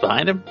employees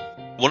behind him?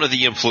 One of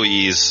the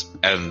employees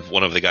and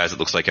one of the guys that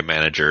looks like a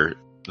manager,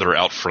 they're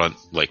out front,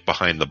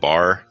 behind the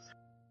bar,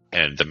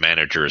 and the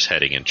manager is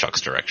heading in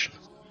Chuck's direction.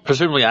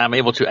 Presumably I'm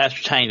able to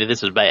ascertain that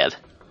this is bad.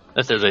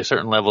 That there's a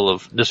certain level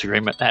of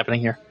disagreement happening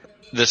here.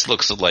 This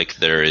looks like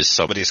there is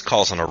somebody's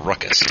causing a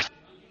ruckus.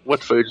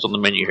 What food is on the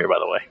menu here, by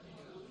the way?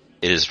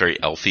 It is very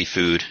elfy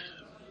food.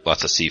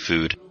 Lots of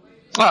seafood.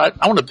 Alright,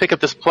 I want to pick up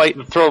this plate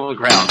and throw it on the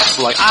ground.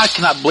 I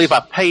cannot believe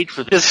I paid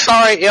for this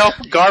sorry elf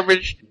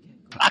garbage.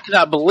 I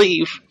cannot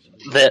believe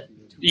that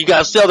you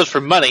guys sell this for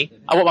money.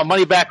 I want my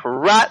money back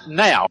right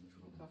now.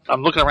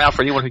 I'm looking around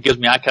for anyone who gives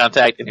me eye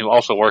contact and who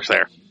also works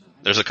there.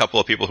 There's a couple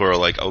of people who are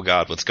like, oh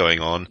god, what's going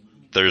on?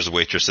 There's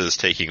waitresses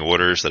taking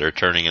orders that are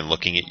turning and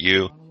looking at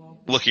you.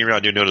 Looking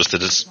around, you notice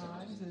that it's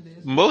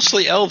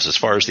mostly elves as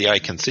far as the eye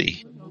can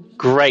see.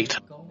 Great.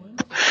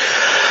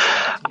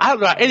 I don't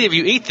know how any of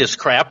you eat this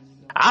crap.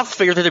 I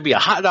figured there'd be a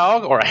hot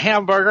dog or a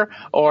hamburger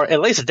or at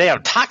least a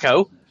damn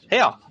taco.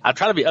 Hell, I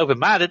try to be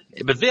open-minded,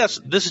 but this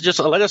is just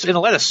a lettuce in a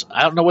lettuce.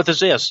 I don't know what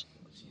this is.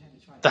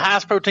 The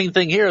highest protein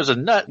thing here is a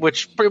nut,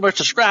 which pretty much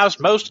describes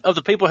most of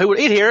the people who would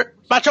eat here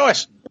by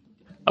choice.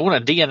 I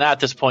want to DNI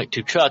at this point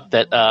to Chuck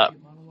that,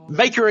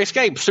 make your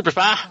escape, Super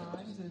Spy.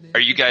 Are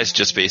you guys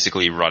just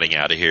basically running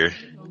out of here?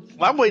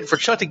 Well, I'm waiting for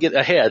Chuck to get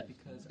ahead.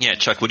 Yeah,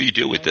 Chuck, what do you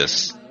do with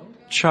this?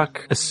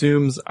 Chuck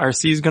assumes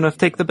RC's gonna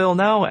take the bill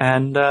now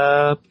and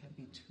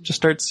just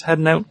starts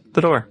heading out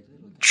the door,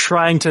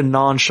 trying to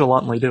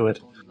nonchalantly do it.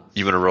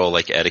 You want to roll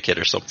like etiquette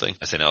or something?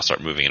 I say now I'll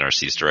start moving in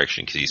RC's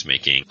direction because he's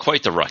making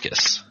quite the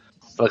ruckus.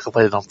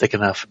 Luckily, I don't think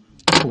enough.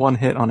 1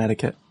 hit on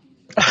etiquette.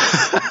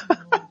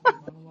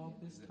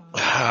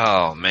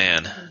 Oh,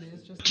 man.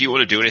 Do you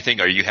want to do anything?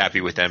 Or are you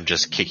happy with them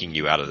just kicking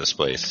you out of this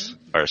place,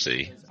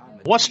 RC?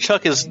 Once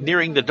Chuck is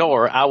nearing the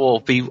door, I will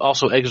be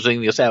also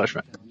exiting the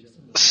establishment.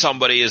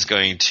 Somebody is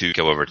going to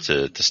go over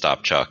to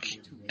stop Chuck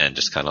and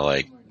just kind of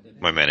like,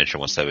 my manager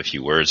wants to have a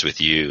few words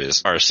with you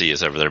as RC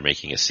is over there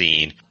making a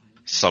scene.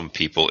 Some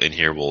people in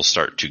here will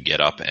start to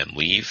get up and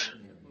leave.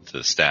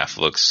 The staff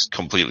looks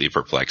completely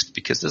perplexed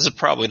because this is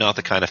probably not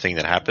the kind of thing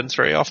that happens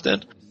very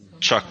often.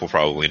 Chuck will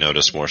probably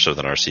notice more so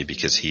than RC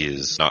because he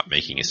is not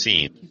making a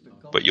scene.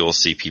 But you'll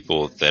see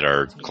people that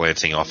are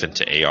glancing off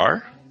into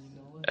AR,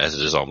 as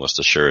it is almost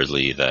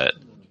assuredly that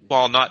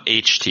while not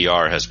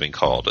HTR has been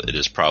called, it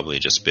has probably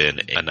just been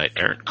a knight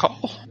errant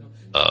call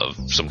of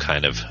some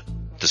kind of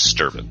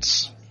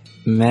disturbance.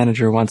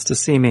 Manager wants to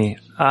see me.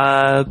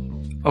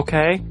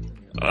 Okay.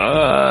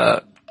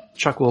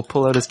 Chuck will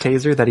pull out his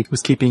taser that he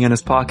was keeping in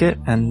his pocket,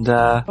 and,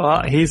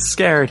 well, he's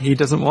scared. He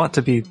doesn't want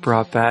to be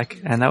brought back,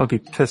 and that would be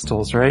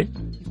pistols, right?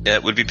 Yeah,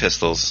 it would be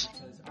pistols.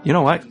 You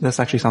know what? This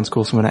actually sounds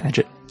cool, so I'm gonna edge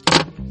it.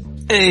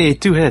 Hey,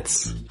 2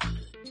 hits.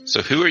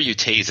 So who are you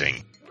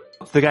tasing?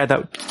 The guy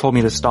that told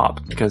me to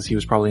stop, because he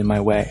was probably in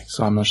my way,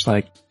 so I'm just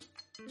like,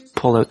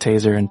 pull out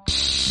taser and...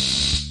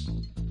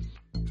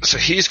 So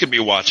he's going to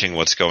be watching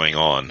what's going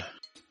on,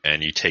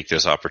 and you take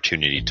this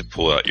opportunity to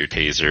pull out your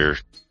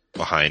taser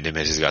behind him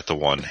as he's got the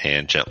one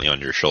hand gently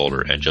on your shoulder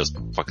and just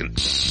fucking...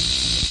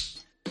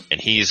 And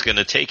he's going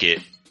to take it,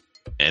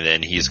 and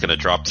then he's going to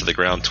drop to the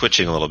ground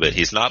twitching a little bit.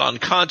 He's not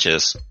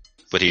unconscious,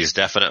 but he's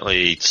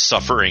definitely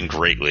suffering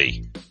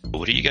greatly.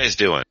 What are you guys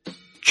doing?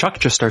 Chuck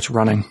just starts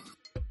running.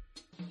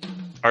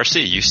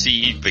 RC, you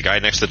see the guy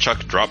next to Chuck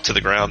drop to the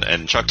ground,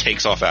 and Chuck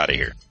takes off out of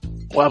here.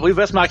 Well, I believe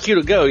that's my cue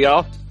to go,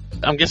 y'all.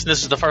 I'm guessing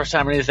this is the first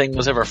time anything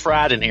was ever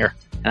fried in here,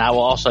 and I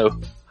will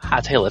also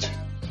hightail it.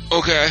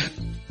 Okay.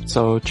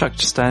 So Chuck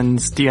just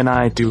sends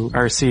DNI to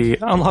RC.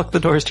 Unlock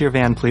the doors to your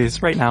van,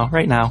 please. Right now,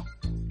 right now.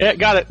 Yeah,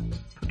 got it.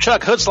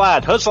 Chuck, hood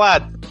slide.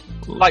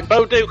 Like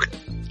Bo Duke.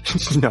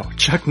 No,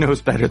 Chuck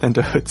knows better than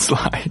to hood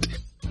slide.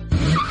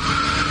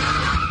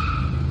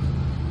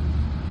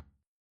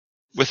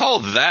 With all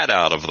that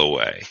out of the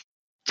way,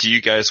 do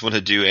you guys want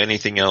to do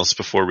anything else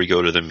before we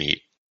go to the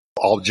meet?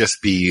 I'll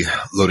just be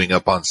loading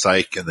up on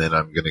psych, and then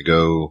I'm going to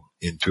go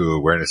into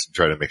awareness and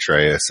try to make sure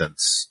I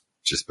sense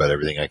just about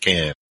everything I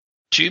can.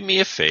 Do me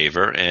a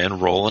favor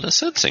and roll in a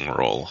sensing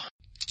roll.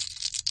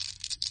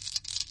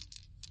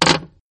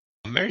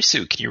 Mary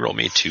Sue, can you roll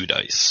me 2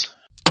 dice?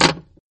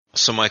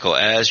 So, Michael,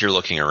 as you're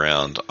looking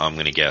around, I'm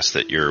going to guess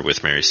that you're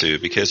with Mary Sue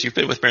because you've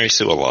been with Mary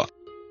Sue a lot.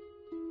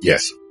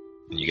 Yes.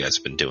 You guys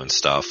have been doing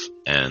stuff,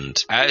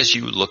 and as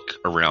you look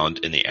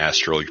around in the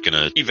astral, you're going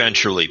to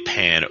eventually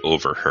pan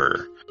over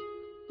her,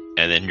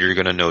 and then you're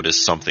going to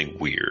notice something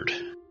weird.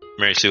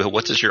 Mary Sue,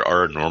 what does your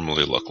aura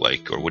normally look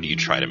like, or what do you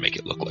try to make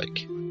it look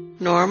like?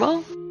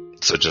 Normal?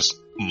 So just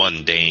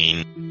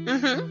mundane.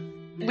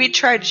 Mm-hmm. We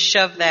try to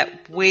shove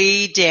that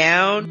way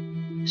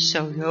down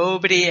so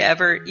nobody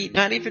ever,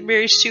 not even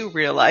Mary Sue,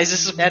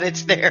 realizes that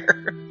it's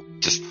there.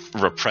 Just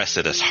repress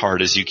it as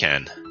hard as you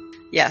can.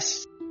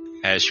 Yes.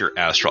 As your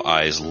astral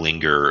eyes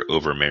linger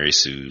over Mary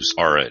Sue's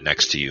aura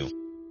next to you,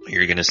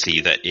 you're going to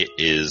see that it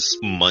is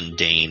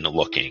mundane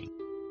looking.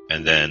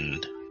 And then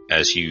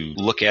as you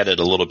look at it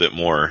a little bit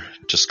more,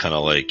 just kind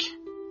of like,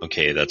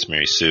 okay, that's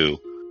Mary Sue.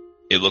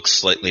 It looks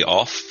slightly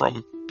off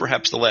from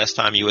perhaps the last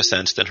time you were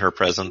sensed in her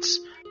presence.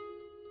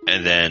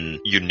 And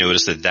then you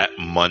notice that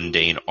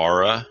mundane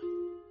aura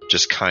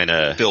just kind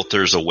of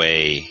filters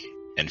away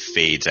and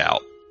fades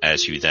out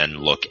as you then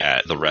look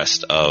at the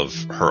rest of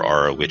her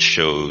aura, which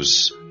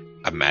shows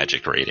a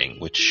magic rating,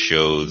 which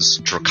shows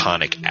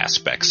draconic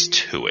aspects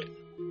to it.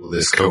 Well,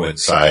 this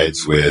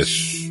coincides with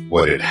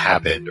what had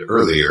happened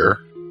earlier.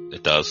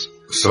 It does.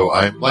 So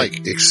I'm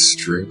like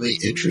extremely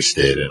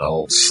interested, and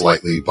I'll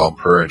slightly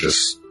bump her and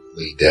just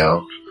lean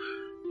down.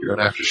 You're going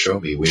to have to show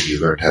me when you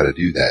learned how to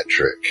do that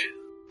trick.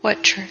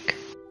 What trick?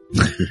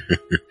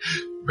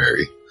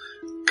 Mary,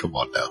 come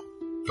on now.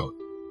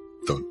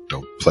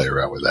 Don't play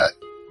around with that.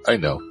 I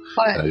know.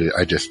 What?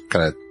 I just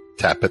kind of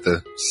tap at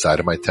the side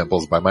of my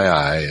temples by my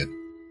eye, and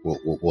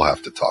we'll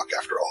have to talk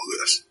after all of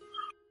this.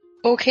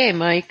 Okay,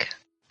 Mike.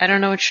 I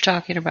don't know what you're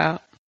talking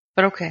about,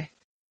 but okay.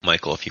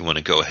 Michael, if you want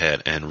to go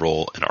ahead and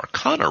roll an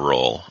Arcana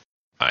roll,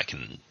 I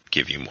can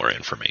give you more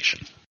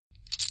information.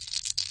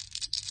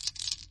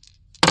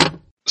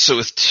 So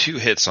with 2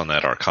 hits on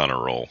that Arcana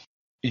roll,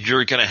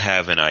 you're going to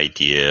have an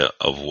idea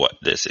of what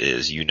this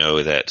is. You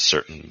know that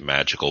certain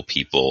magical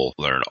people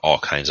learn all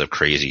kinds of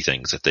crazy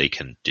things that they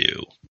can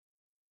do.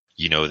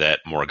 You know that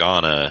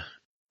Morgana,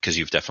 because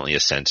you've definitely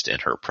sensed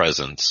in her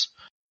presence,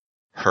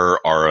 her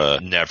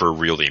aura never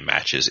really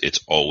matches.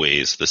 It's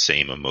always the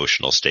same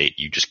emotional state.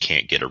 You just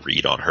can't get a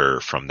read on her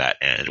from that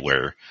end,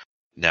 where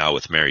now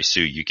with Mary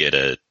Sue, you get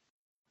a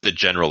the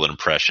general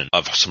impression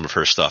of some of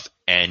her stuff,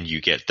 and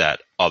you get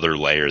that other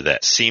layer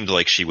that seemed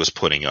like she was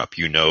putting up.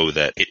 You know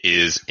that it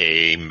is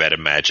a meta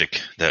magic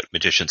that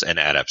magicians and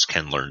adepts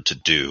can learn to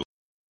do.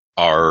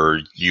 Are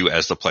you,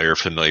 as the player,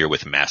 familiar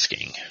with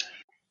masking?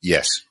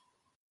 Yes.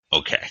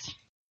 Okay.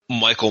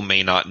 Michael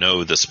may not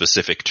know the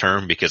specific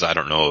term, because I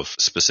don't know if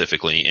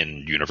specifically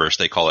in universe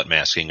they call it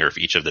masking, or if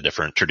each of the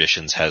different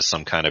traditions has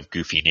some kind of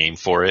goofy name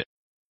for it.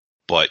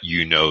 But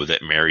you know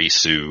that Mary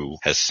Sue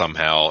has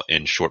somehow,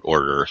 in short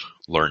order,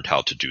 learned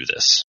how to do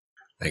this.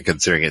 And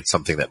considering it's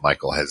something that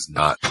Michael has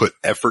not put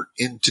effort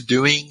into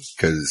doing,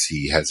 because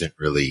he hasn't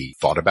really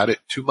thought about it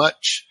too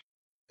much,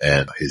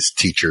 and his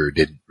teacher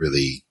didn't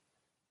really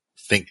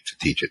think to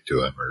teach it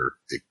to him or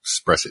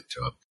express it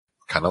to him.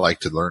 Kind of like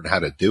to learn how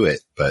to do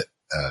it, but,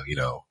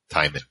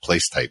 time and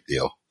place type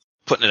deal.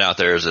 Putting it out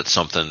there is it's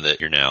something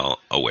that you're now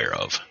aware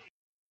of.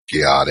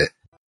 Got it.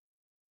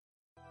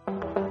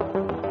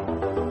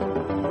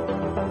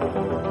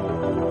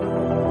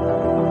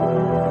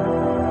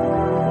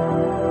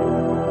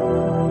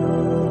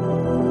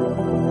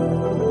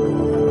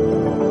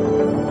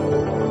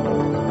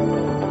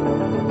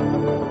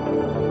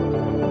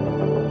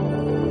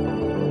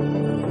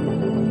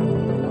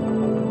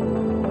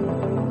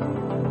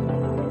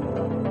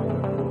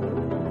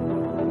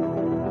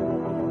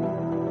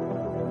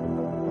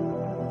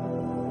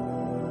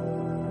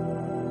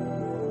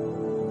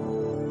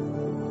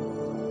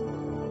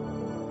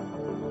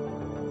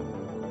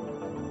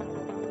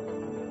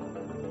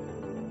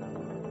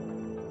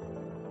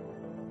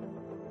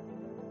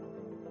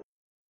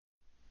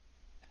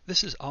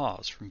 This is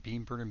Oz from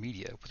Beamburner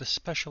Media with a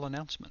special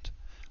announcement.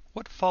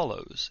 What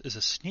follows is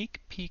a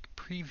sneak peek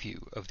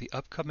preview of the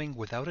upcoming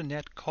Without a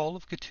Net Call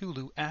of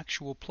Cthulhu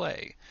actual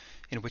play,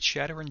 in which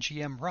Shadowrun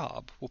GM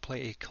Rob will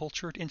play a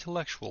cultured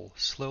intellectual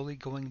slowly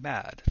going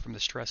mad from the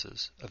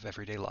stresses of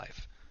everyday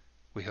life.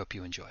 We hope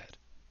you enjoy it.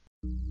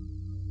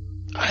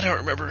 I don't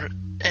remember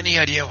any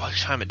idea what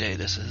time of day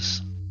this is.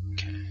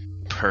 Okay.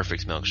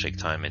 Perfect milkshake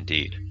time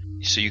indeed.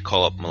 So you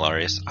call up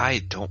Malarius. I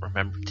don't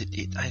remember.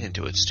 I didn't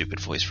do a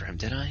stupid voice for him,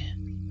 did I?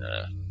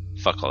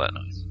 Fuck all that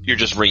noise. You're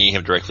just ringing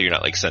him directly. You're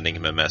not like sending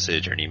him a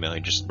message or an email.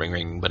 You're just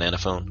ring banana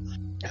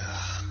phone.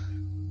 Ugh,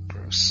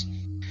 gross.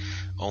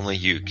 Only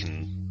you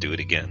can do it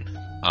again.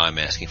 I'm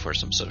asking for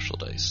some social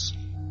dice.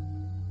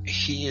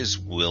 He is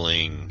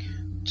willing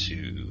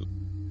to.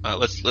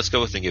 Let's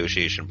go with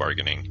negotiation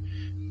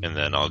bargaining, and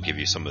then I'll give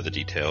you some of the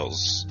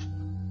details.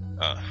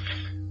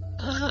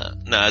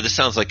 This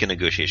sounds like a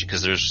negotiation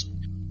because there's.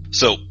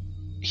 So,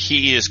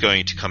 he is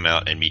going to come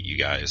out and meet you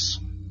guys,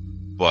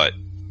 but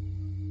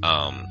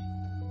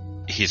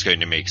he's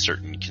going to make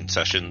certain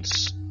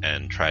concessions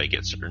and try to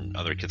get certain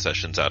other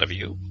concessions out of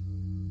you.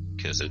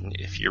 Because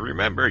if you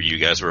remember, you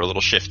guys were a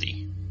little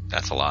shifty.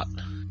 That's a lot.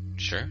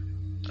 Sure.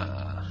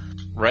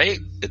 Right?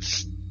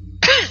 It's...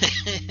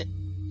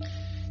 you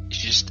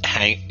just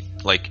hang...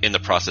 Like, in the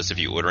process of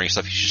you ordering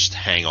stuff, you should just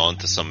hang on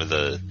to some of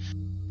the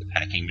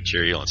packing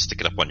material and stick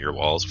it up on your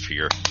walls for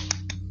your...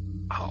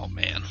 Oh,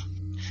 man.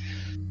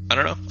 I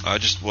don't know. I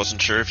just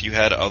wasn't sure if you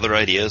had other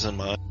ideas in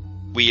mind.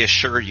 We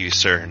assure you,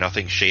 sir,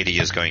 nothing shady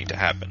is going to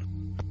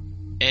happen.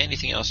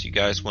 Anything else you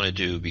guys want to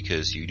do,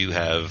 because you do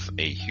have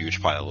a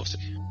huge pile of...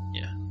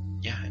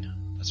 Yeah, I know.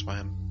 That's why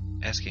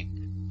I'm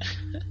asking.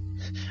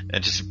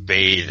 And just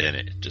bathe in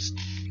it. Just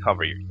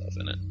cover yourself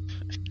in it.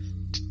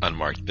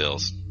 Unmarked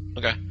bills.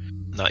 Okay.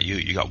 Not you.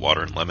 You got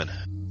water and lemon.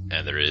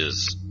 And there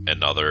is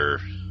another...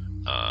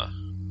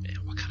 man,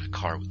 what kind of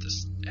car would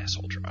this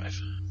asshole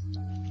drive?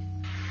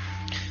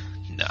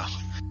 No.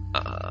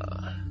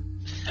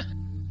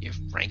 You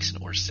have Franks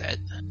and Orzette?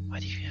 Why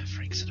do you have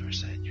Franks and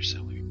Orzette? You're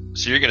so weird.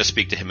 So you're going to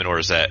speak to him in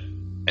Orzette,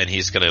 and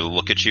he's going to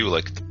look at you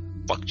like, the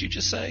fuck did you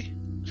just say?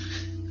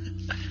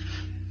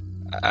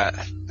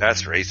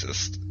 That's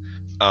racist.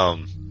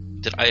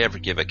 Did I ever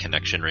give a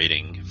connection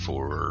rating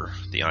for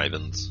the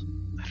Ivans?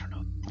 I don't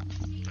know.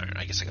 Alright,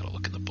 I guess I gotta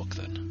look in the book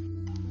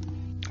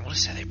then. I want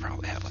to say they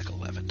probably have like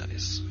 11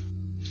 dice.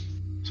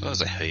 So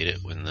as I hate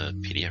it when the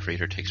PDF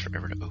reader takes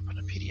forever to open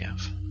a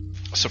PDF.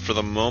 So for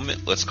the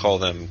moment, let's call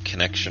them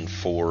Connection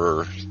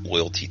 4,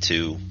 Loyalty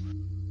 2,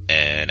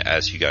 and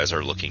as you guys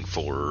are looking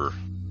for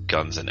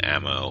guns and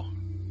ammo,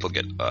 we'll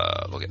get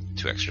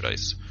 2 extra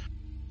dice.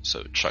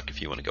 So Chuck,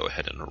 if you want to go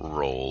ahead and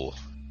roll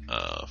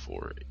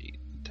 4, 8,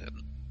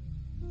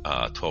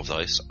 10, 12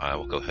 dice, I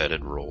will go ahead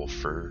and roll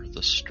for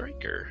the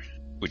Striker.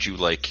 Would you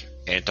like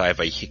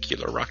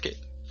anti-vehicular rocket,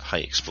 high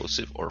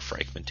explosive, or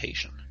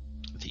fragmentation?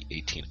 The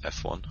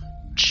 18F1.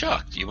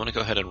 Chuck, do you want to go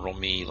ahead and roll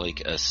me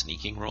like a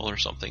sneaking roll or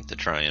something to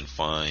try and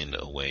find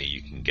a way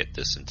you can get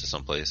this into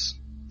someplace?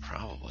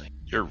 Probably.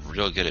 You're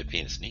real good at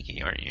being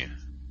sneaky, aren't you?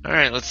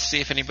 Alright, let's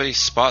see if anybody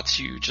spots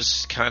you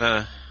just kind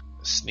of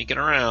sneaking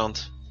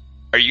around.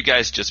 Are you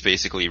guys just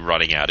basically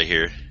running out of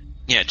here?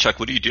 Yeah, Chuck,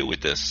 what do you do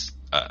with this?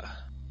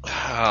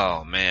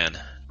 Oh, man.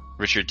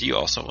 Richard, do you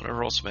also want to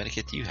roll some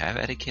etiquette? Do you have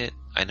etiquette?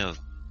 I know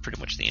pretty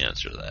much the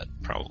answer to that.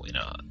 Probably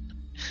not.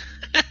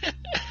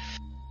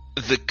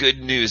 The good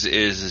news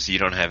is you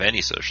don't have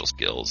any social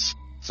skills,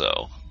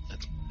 so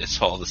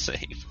it's all the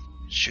same.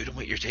 Shoot him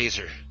with your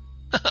taser.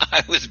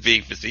 I was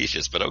being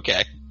facetious, but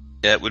okay.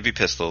 Yeah, it would be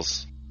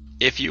pistols.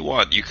 If you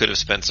want, you could have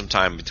spent some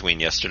time between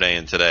yesterday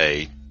and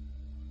today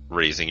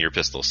raising your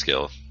pistol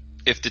skill.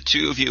 If the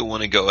two of you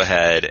want to go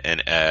ahead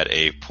and add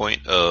a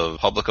point of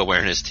public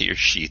awareness to your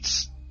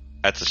sheets,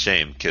 that's a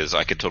shame, because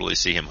I could totally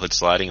see him hood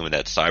sliding with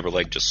that cyber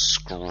leg just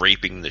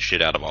scraping the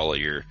shit out of all of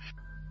your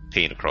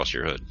paint across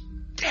your hood.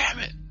 Damn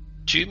it.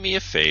 Do me a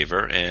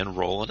favor and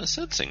roll an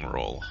sensing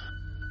roll,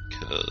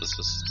 because this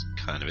is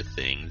kind of a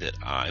thing that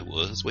I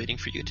was waiting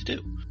for you to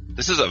do.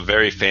 This is a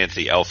very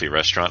fancy elfy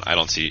restaurant. I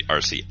don't see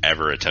RC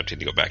ever attempting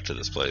to go back to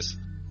this place.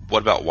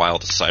 What about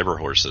wild cyber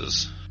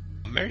horses?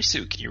 Mary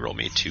Sue, can you roll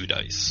me 2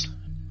 dice?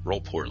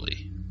 Roll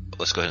poorly.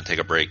 Let's go ahead and take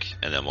a break,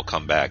 and then we'll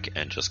come back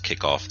and just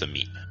kick off the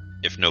meat.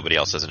 If nobody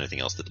else has anything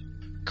else to do.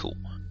 Cool.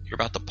 You're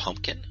about the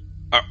pumpkin?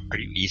 Are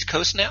you East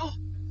Coast now?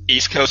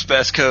 East Coast,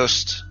 West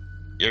Coast.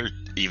 You're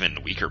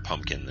even weaker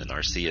pumpkin than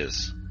RC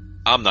is.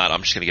 I'm not.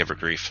 I'm just going to give her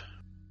grief.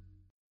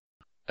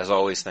 As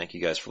always, thank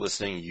you guys for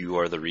listening. You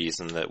are the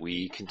reason that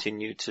we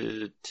continue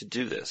to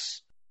do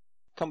this.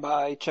 Come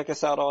by, check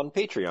us out on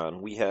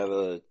Patreon. We have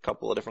a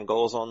couple of different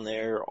goals on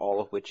there, all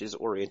of which is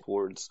oriented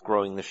towards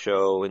growing the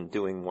show and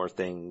doing more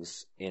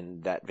things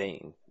in that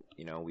vein.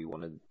 You know, we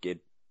want to get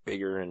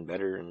bigger and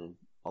better and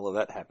all of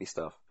that happy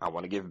stuff. I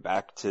want to give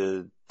back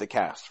to the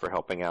cast for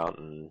helping out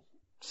and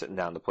sitting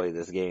down to play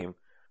this game.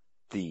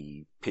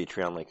 The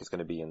Patreon link is going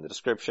to be in the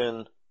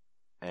description.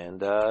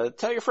 And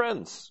tell your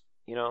friends.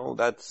 You know,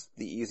 that's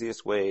the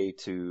easiest way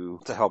to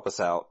help us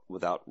out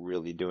without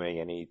really doing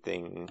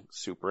anything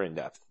super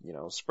in-depth. You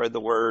know, spread the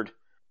word.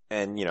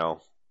 And, you know,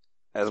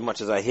 as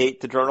much as I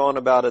hate to drone on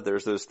about it,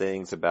 there's those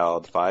things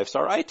about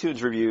 5-star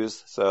iTunes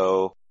reviews.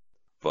 So,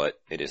 but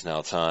it is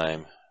now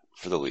time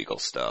for the legal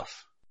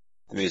stuff.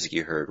 The music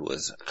you heard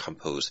was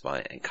composed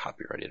by and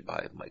copyrighted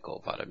by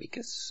Michael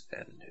Vadamikas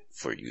and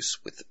for use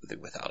with the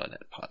Without a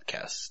Net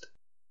podcast.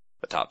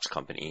 The Topps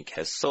Company Inc.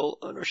 has sole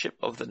ownership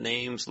of the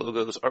names,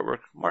 logos,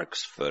 artwork,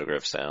 marks,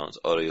 photograph, sounds,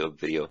 audio,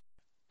 video,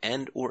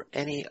 and or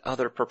any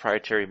other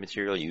proprietary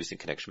material used in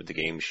connection with the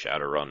game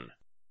Shadowrun.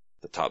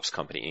 The Topps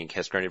Company Inc.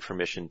 has granted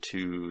permission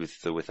to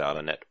the Without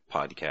a Net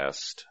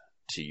podcast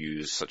to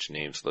use such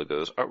names,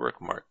 logos,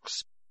 artwork,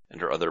 marks,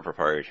 and or other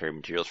proprietary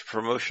materials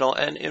for promotional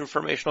and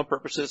informational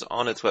purposes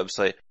on its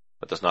website,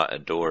 but does not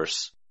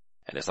endorse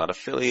and is not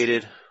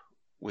affiliated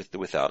with the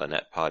Without a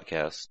Net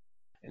podcast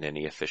in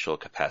any official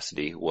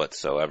capacity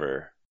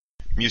whatsoever.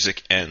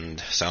 Music and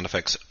sound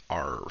effects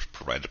are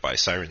provided by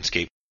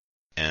Sirenscape,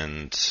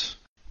 and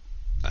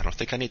I don't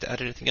think I need to add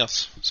anything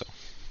else, so.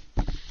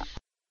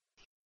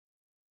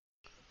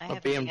 A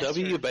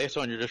BMW based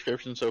on your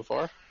description so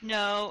far?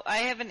 No, I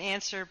have an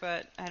answer,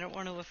 but I don't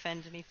want to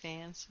offend any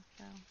fans.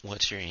 So.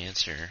 What's your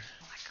answer?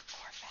 Like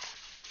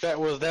a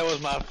Corvette. That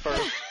was my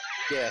first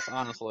guess,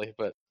 honestly,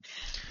 but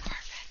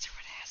Corvettes are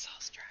what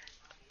assholes drive.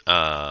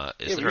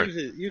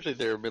 Usually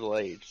they're middle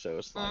aged, so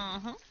it's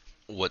like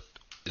what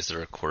is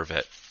there a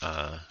Corvette?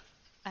 I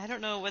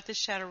don't know what the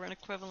Shadowrun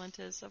equivalent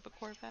is of a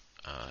Corvette.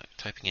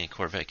 Typing in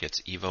Corvette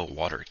gets Evo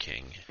Water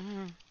King.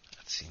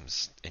 That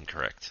seems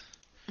incorrect.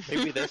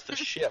 Maybe that's the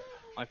ship,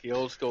 like the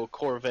old school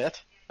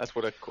Corvette. That's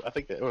what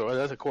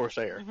that's a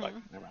Corsair. Like,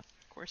 never mind.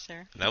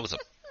 Corsair. That was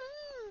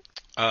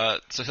a.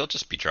 So he'll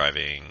just be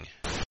driving.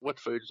 What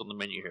food is on the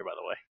menu here, by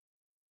the way?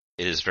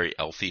 It is very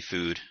elfy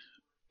food.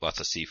 Lots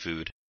of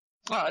seafood.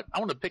 All right, I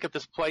want to pick up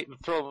this plate and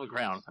throw it on the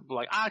ground. I'm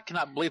like, I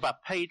cannot believe I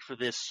paid for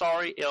this.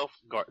 Sorry, elf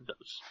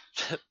garbage.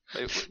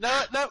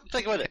 No,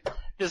 think about it.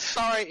 This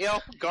sorry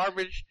elf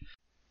garbage